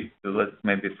 So let's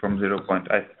maybe from 0 point.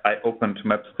 I opened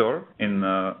MapStore in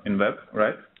web,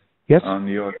 right? Yes. On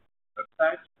your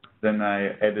website. Then I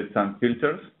added some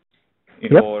filters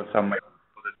or some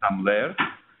layers,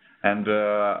 and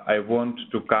I want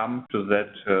to come to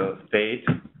that state,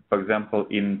 for example,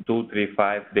 in 2, 3,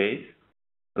 5 days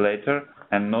later,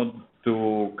 and not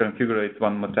to configure it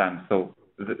one more time. So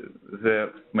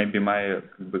the main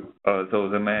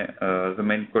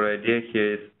core idea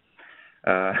here is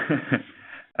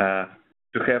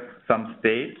to have some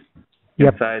state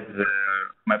inside the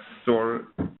MapStore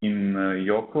in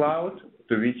your cloud,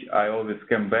 to which I always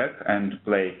come back and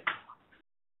play.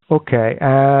 Okay,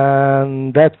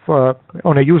 and that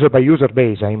on a user-by-user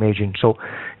base, I imagine. So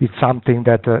it's something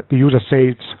that the user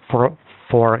saves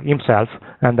for himself,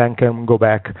 and then can go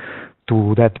back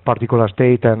to that particular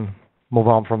state and move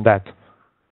on from that.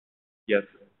 Yes.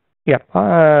 Yeah,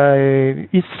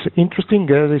 it's interesting.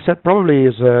 As I said, probably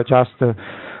is just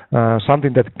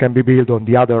something that can be built on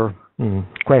the other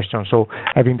question. So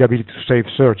having the ability to save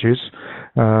searches.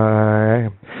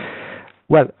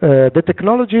 Well, the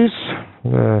technologies,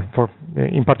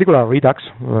 in particular Redux,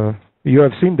 you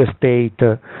have seen the state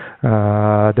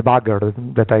debugger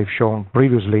that I've shown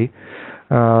previously.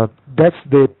 That's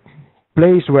the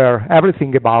place where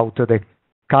everything about the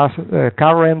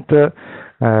current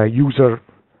user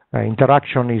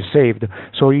interaction is saved.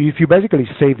 So if you basically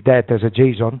save that as a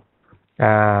JSON,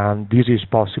 and this is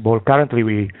possible.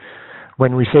 Currently,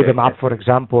 when we save a map, for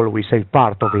example, we save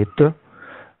part of it.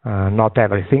 Not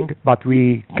everything, but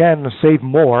we can save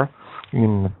more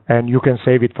and you can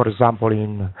save it, for example,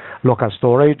 in local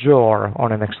storage or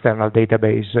on an external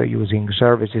database using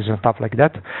services and stuff like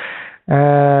that.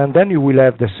 And then you will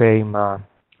have the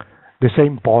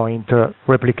same point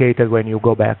replicated when you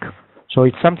go back. So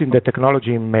it's something that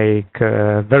technology make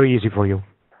very easy for you.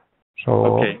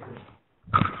 So okay,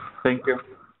 thank you.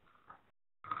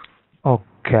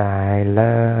 Okay,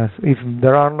 if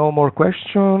there are no more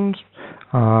questions,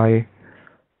 I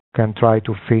can try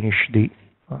to finish the.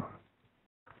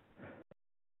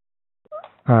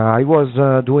 I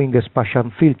was doing a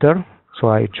spatial filter, so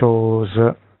I chose,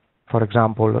 for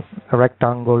example, a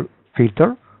rectangle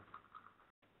filter.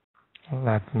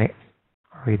 Let me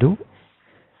redo.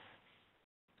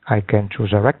 I can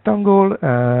choose a rectangle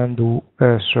and do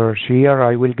a search here.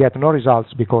 I will get no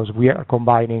results because we are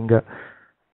combining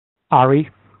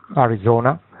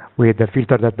Arizona with a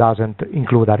filter that doesn't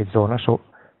include Arizona, so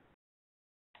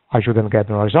I shouldn't get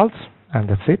no results, and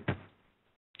that's it.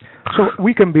 So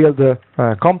we can build a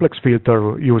complex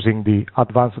filter using the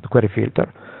advanced query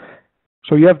filter.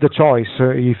 So you have the choice.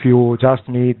 If you just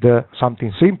need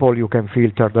something simple, you can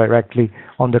filter directly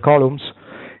on the columns.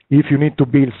 If you need to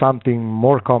build something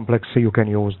more complex, you can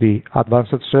use the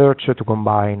advanced search to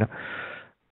combine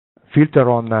filter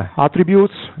on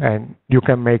attributes, and you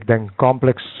can make them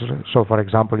complex. So for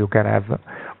example, you can have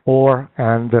or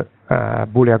and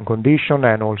Boolean condition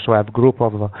and also have group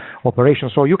of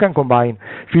operations. So you can combine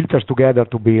filters together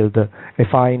to build a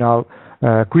final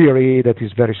query that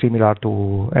is very similar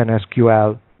to an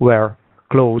SQL where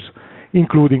clause,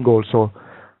 including also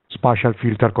spatial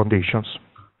filter conditions.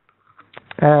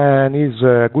 And it's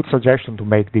a good suggestion to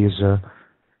make these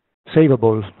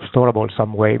savable, storable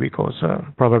some way, because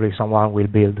probably someone will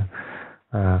build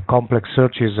complex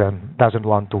searches and doesn't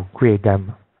want to create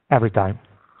them every time.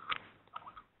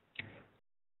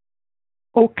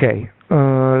 Okay,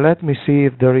 let me see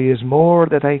if there is more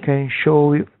that I can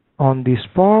show you on this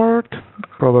part.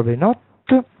 Probably not.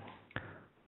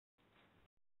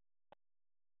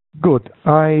 Good.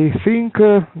 I think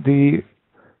the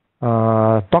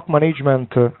stock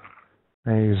management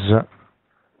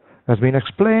has been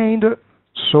explained,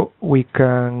 so we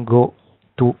can go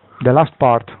to the last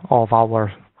part of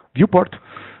our viewport,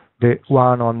 the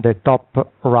one on the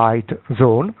top right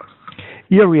zone.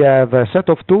 Here we have a set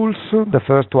of tools. The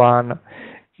first one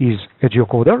is a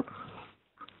geocoder.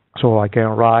 So I can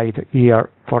write here,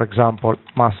 for example,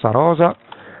 Massa Rosa,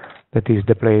 that is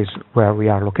the place where we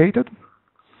are located.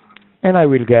 And I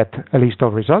will get a list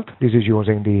of results. This is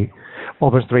using the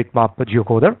OpenStreetMap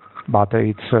geocoder, but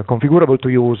it's configurable to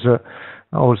use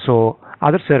also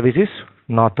other services,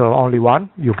 not only one.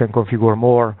 You can configure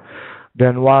more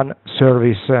than one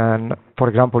service, and for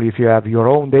example, if you have your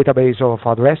own database of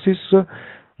addresses,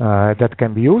 that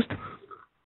can be used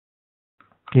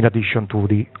in addition to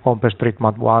the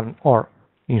OpenStreetMap one or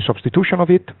in substitution of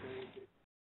it.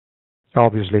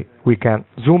 Obviously, we can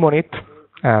zoom on it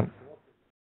and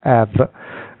have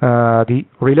the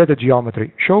related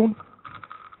geometry shown.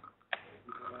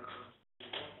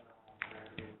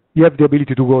 You have the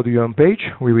ability to go to your own page.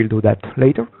 We will do that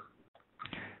later.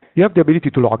 You have the ability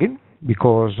to log in,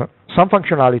 because some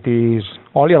functionality is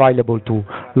only available to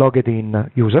logged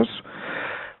in users.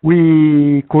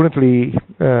 We currently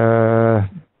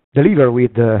deliver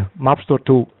with MapStore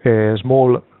 2 a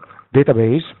small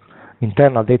database,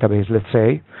 internal database, let's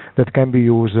say, that can be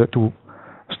used to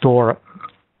store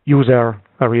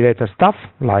user-related stuff,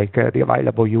 like the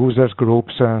available users,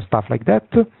 groups, and stuff like that,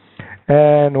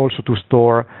 and also to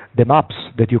store the maps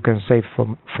that you can save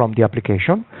from the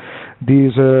application.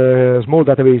 This small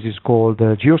database is called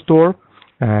GeoStore,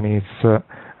 and it's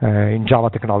in Java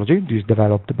technology. This is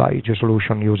developed by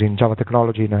GeoSolution using Java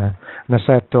technology in a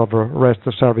set of REST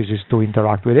services to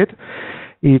interact with it.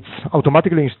 It's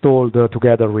automatically installed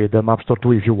together with MapStore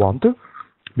 2 if you want,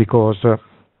 because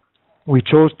we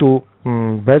chose to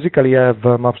basically have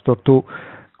MapStore 2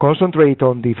 concentrate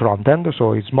on the front end,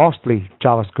 so it's mostly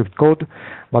JavaScript code,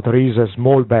 but there is a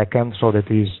small backend so that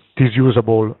it is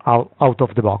usable out of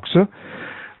the box.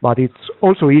 But it's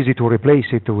also easy to replace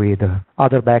it with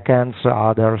other backends,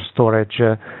 other storage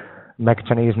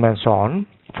mechanisms, and so on.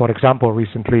 For example,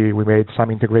 recently we made some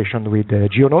integration with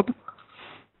GeoNode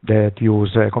that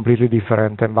use a completely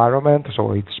different environment,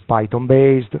 so it's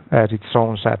Python-based, has its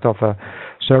own set of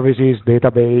services,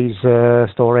 database,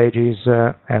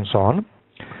 storages, and so on.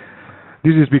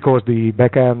 This is because the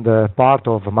backend part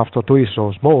of MapStore 2 is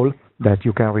so small that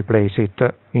you can replace it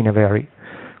in a very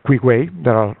quick way.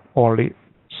 There are only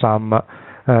some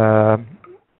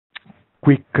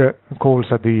quick calls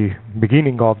at the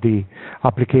beginning of the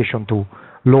application to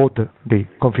load the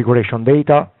configuration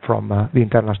data from the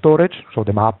internal storage, so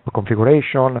the map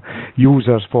configuration,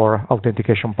 users for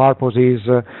authentication purposes,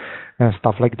 and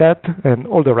stuff like that. And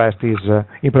all the rest is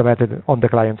implemented on the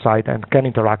client side and can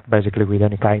interact basically with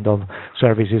any kind of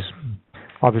services.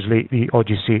 Obviously, the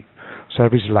OGC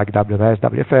services like WMS,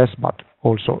 WFS, but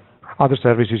also other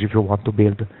services if you want to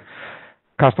build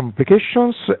custom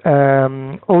applications.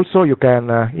 Also, you can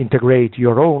integrate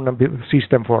your own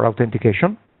system for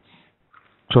authentication.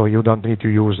 So you don't need to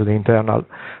use the internal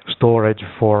storage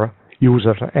for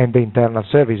users and the internal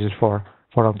services for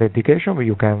authentication.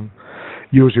 You can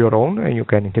use your own and you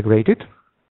can integrate it.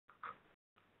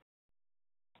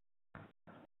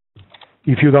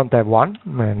 If you don't have one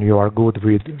and you are good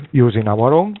with using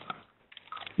our own,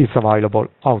 it's available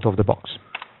out of the box.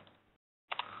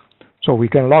 So we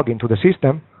can log into the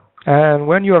system, and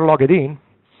when you are logged in,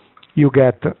 you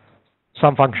get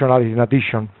some functionality in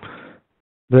addition.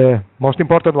 The most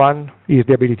important one is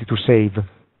the ability to save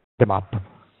the map,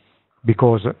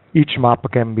 because each map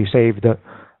can be saved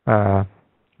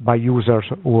by users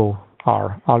who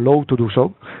are allowed to do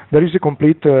so. There is a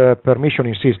complete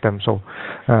permissioning system, so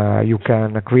you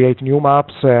can create new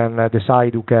maps and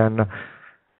decide who can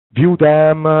view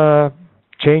them,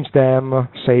 change them,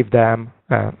 save them,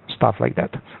 stuff like that.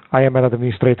 I am an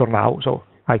administrator now, so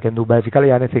I can do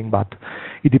basically anything, but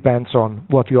it depends on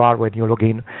what you are when you log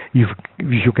in, if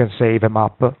you can save a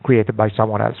map created by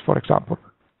someone else, for example.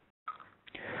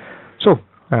 So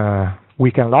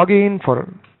we can log in,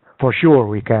 for sure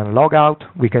we can log out,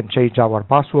 we can change our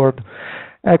password,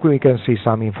 and we can see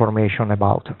some information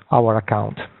about our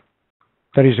account.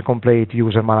 There is a complete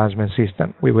user management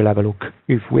system. We will have a look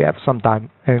if we have some time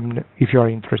and if you are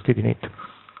interested in it.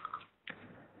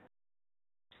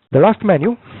 The last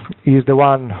menu is the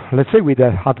one, let's say, with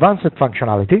the advanced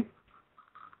functionality.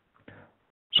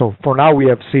 So for now we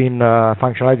have seen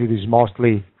functionality that is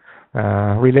mostly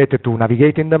related to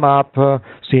navigating the map,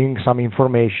 seeing some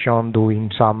information,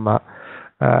 doing some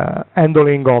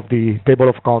handling of the table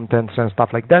of contents and stuff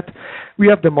like that. We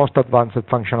have the most advanced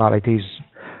functionalities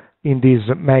in this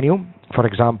menu. For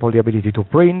example, the ability to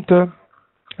print,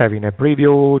 having a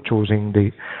preview, choosing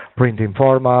the printing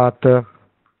format,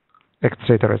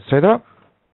 etc., etc.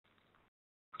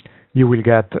 You will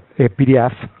get a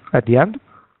PDF at the end.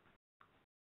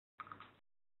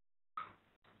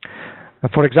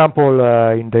 For example,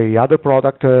 in the other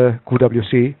product,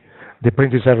 QWC, the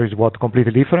printing service was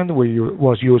completely different. We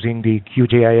was using the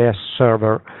QGIS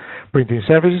server printing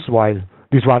services, while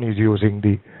this one is using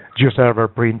the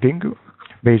GeoServer printing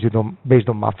based on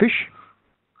Mapfish.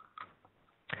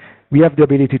 We have the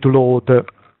ability to load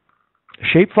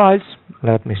shapefiles.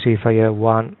 Let me see if I have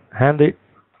one handy.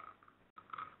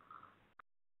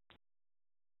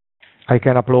 I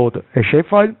can upload a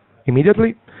shapefile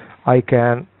immediately. I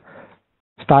can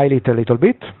style it a little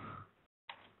bit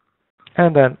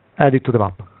and then add it to the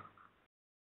map.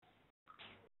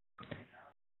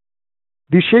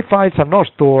 These shapefiles are not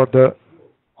stored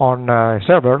on a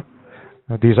server.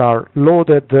 These are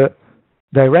loaded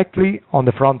directly on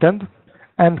the front end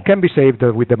and can be saved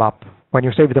with the map. When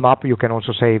you save the map, you can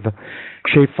also save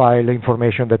shapefile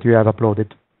information that you have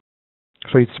uploaded.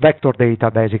 So it's vector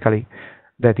data, basically,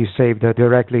 that is saved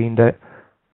directly in the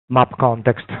map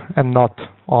context and not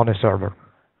on a server.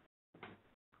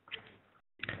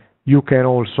 You can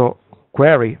also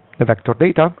query the vector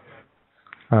data.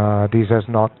 This has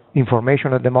not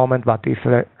information at the moment, but if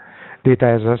the data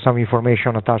has some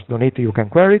information attached on it, you can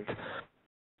query it.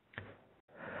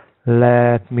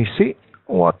 Let me see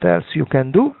what else you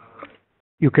can do.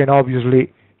 You can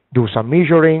obviously do some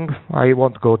measuring. I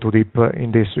won't go too deep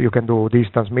in this. You can do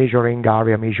distance measuring,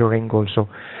 area measuring, also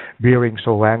bearings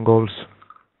or angles.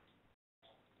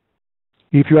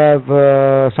 If you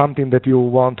have something that you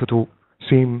want to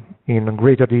see in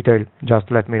greater detail,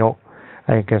 just let me know.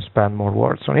 I can spend more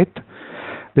words on it.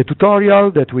 The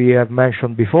tutorial that we have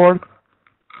mentioned before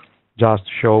just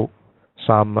show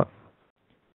some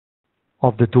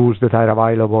of the tools that are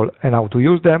available and how to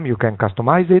use them. You can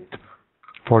customize it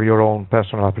for your own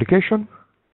personal application.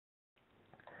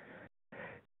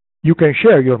 You can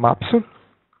share your maps,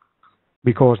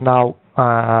 because now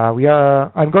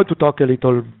I'm going to talk a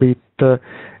little bit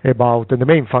about the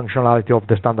main functionality of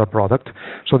the standard product.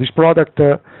 So this product,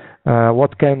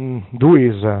 what can do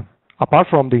is, apart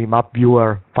from the map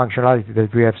viewer functionality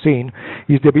that we have seen,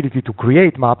 is the ability to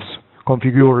create maps,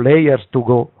 configure layers to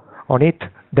go on it,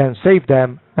 then save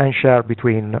them and share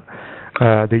between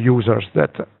the users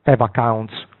that have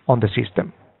accounts on the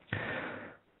system.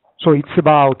 So it's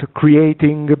about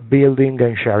creating, building,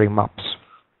 and sharing maps.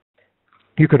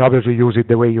 You can obviously use it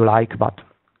the way you like, but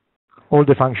all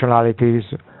the functionalities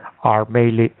are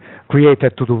mainly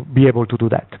created to be able to do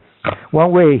that.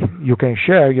 One way you can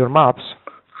share your maps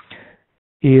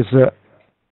is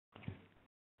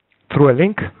through a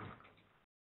link.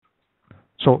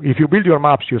 So if you build your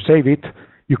maps, you save it,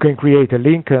 you can create a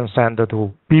link and send it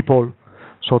to people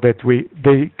so that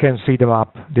they can see the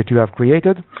map that you have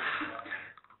created.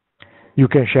 You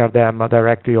can share them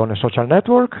directly on a social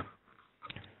network,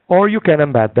 or you can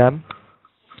embed them.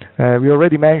 We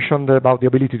already mentioned about the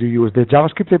ability to use the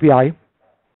JavaScript API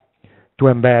to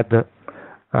embed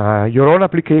your own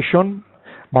application,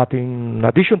 but in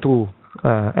addition to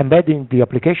embedding the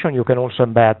application, you can also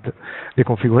embed the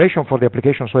configuration for the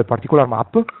application, so a particular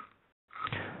map.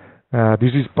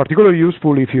 This is particularly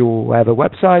useful if you have a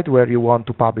website where you want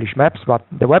to publish maps, but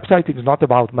the website is not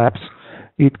about maps.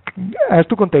 It has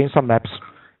to contain some maps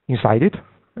inside it.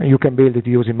 You can build it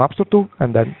using MapStore 2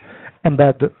 and then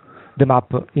embed the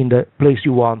map in the place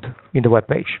you want in the web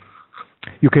page.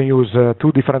 You can use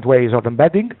two different ways of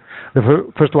embedding.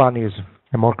 The first one is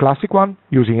a more classic one,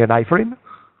 using an iframe.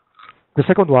 The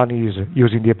second one is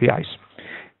using the APIs.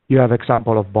 You have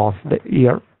example of both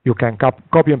here. You can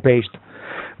copy and paste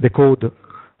the code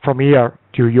from here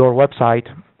to your website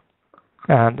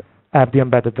and have the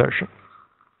embedded version.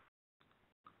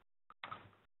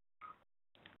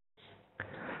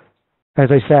 As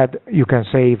I said, you can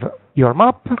save your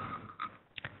map,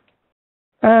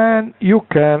 and you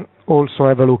can also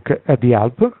have a look at the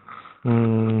help.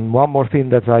 One more thing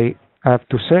that I have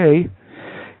to say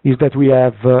is that we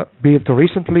have built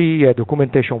recently a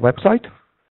documentation website.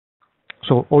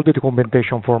 So all the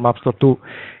documentation for MapStore 2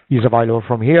 is available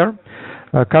from here.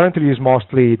 Currently is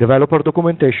mostly developer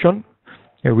documentation.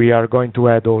 We are going to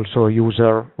add also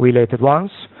user-related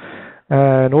ones.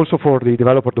 And also for the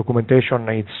developer documentation,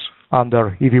 it's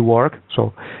under EV work,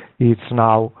 so it's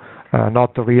now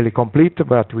not really complete,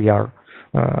 but we are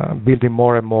building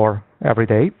more and more every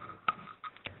day.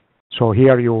 So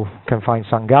here you can find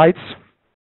some guides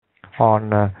on,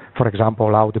 for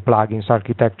example, how the plugins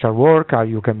architecture work, how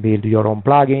you can build your own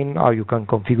plugin, how you can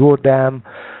configure them.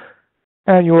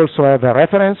 And you also have a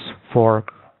reference for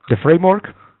the framework.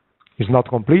 It's not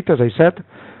complete, as I said,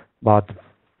 but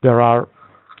there are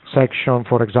sections,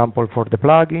 for example, for the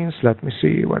plugins. Let me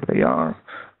see where they are.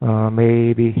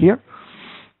 Maybe here.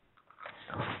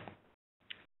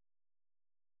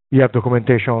 You have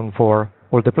documentation for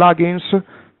all the plugins,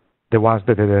 the ones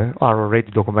that are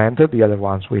already documented. The other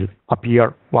ones will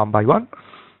appear one by one,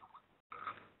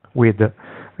 with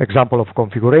example of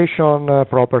configuration,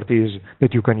 properties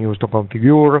that you can use to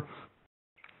configure,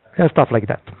 and stuff like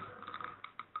that.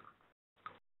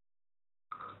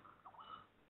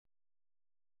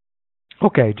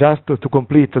 Okay, just to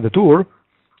complete the tour,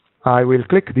 I will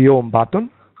click the Home button,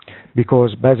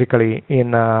 because basically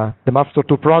in the MapStore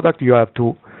 2 product you have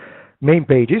two main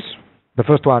pages. The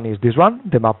first one is this one,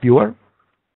 the map viewer.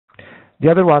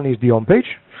 The other one is the home page.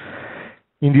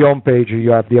 In the home page you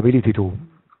have the ability to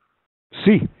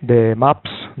see the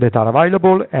maps that are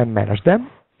available and manage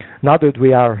them. Now that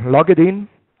we are logged in,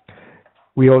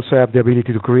 we also have the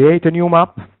ability to create a new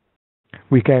map.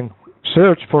 We can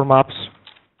search for maps,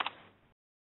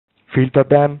 filter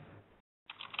them,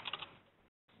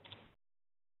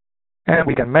 and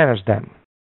we can manage them.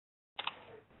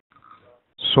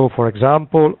 So, for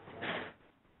example,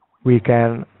 we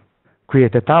can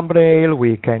create a thumbnail,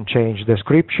 we can change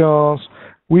descriptions,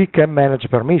 we can manage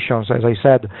permissions. As I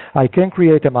said, I can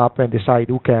create a map and decide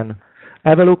who can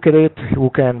have a look at it, who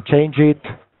can change it,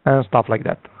 and stuff like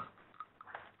that.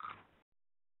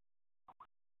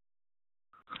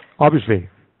 Obviously,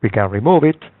 we can remove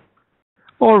it,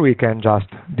 or we can just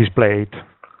display it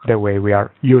the way we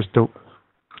are used to.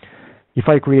 If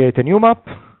I create a new map,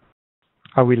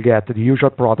 I will get the usual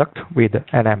product with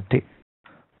an empty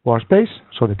workspace,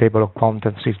 so the table of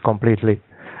contents is completely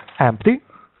empty.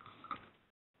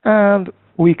 And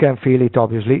we can fill it,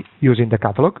 obviously, using the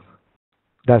catalog.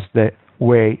 That's the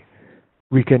way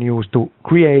we can use to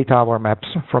create our maps.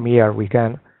 From here, we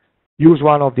can use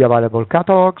one of the available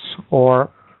catalogs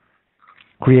or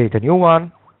create a new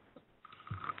one.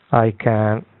 I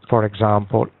can, for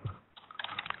example,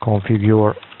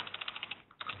 configure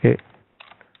a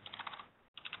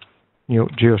new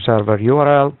GeoServer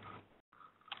URL.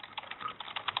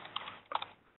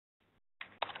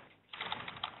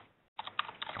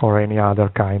 Or any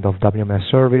other kind of WMS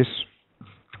service.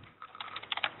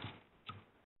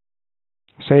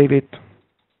 Save it.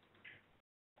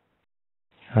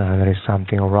 There is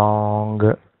something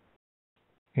wrong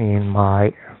in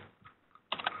my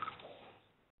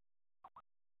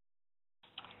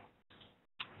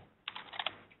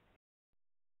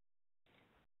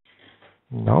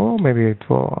No, maybe it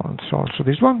was also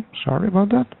this one. Sorry about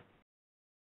that.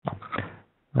 No.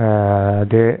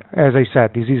 As I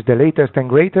said, this is the latest and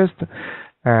greatest,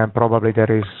 and probably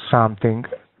there is something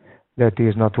that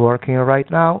is not working right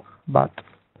now, but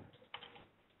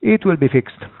it will be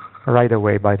fixed right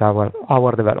away by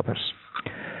our developers.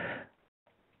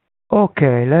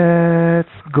 Okay, let's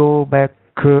go back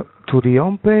to the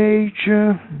home page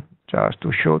just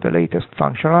to show the latest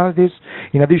functionalities.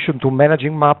 In addition to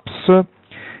managing maps,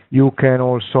 you can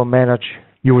also manage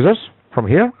users from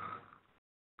here.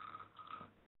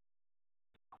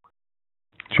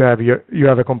 So you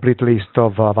have a complete list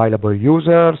of available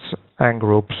users and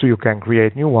groups. You can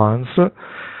create new ones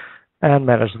and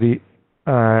manage the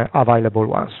available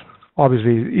ones.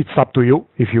 Obviously, it's up to you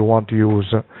if you want to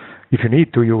use, if you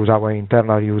need to use our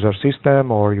internal user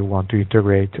system or you want to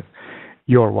integrate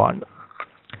your one.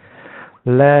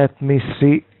 Let me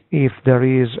see if there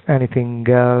is anything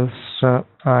else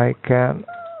I can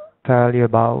tell you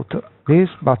about this,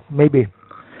 but maybe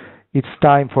it's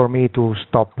time for me to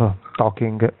stop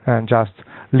talking and just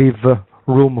leave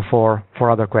room for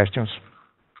other questions.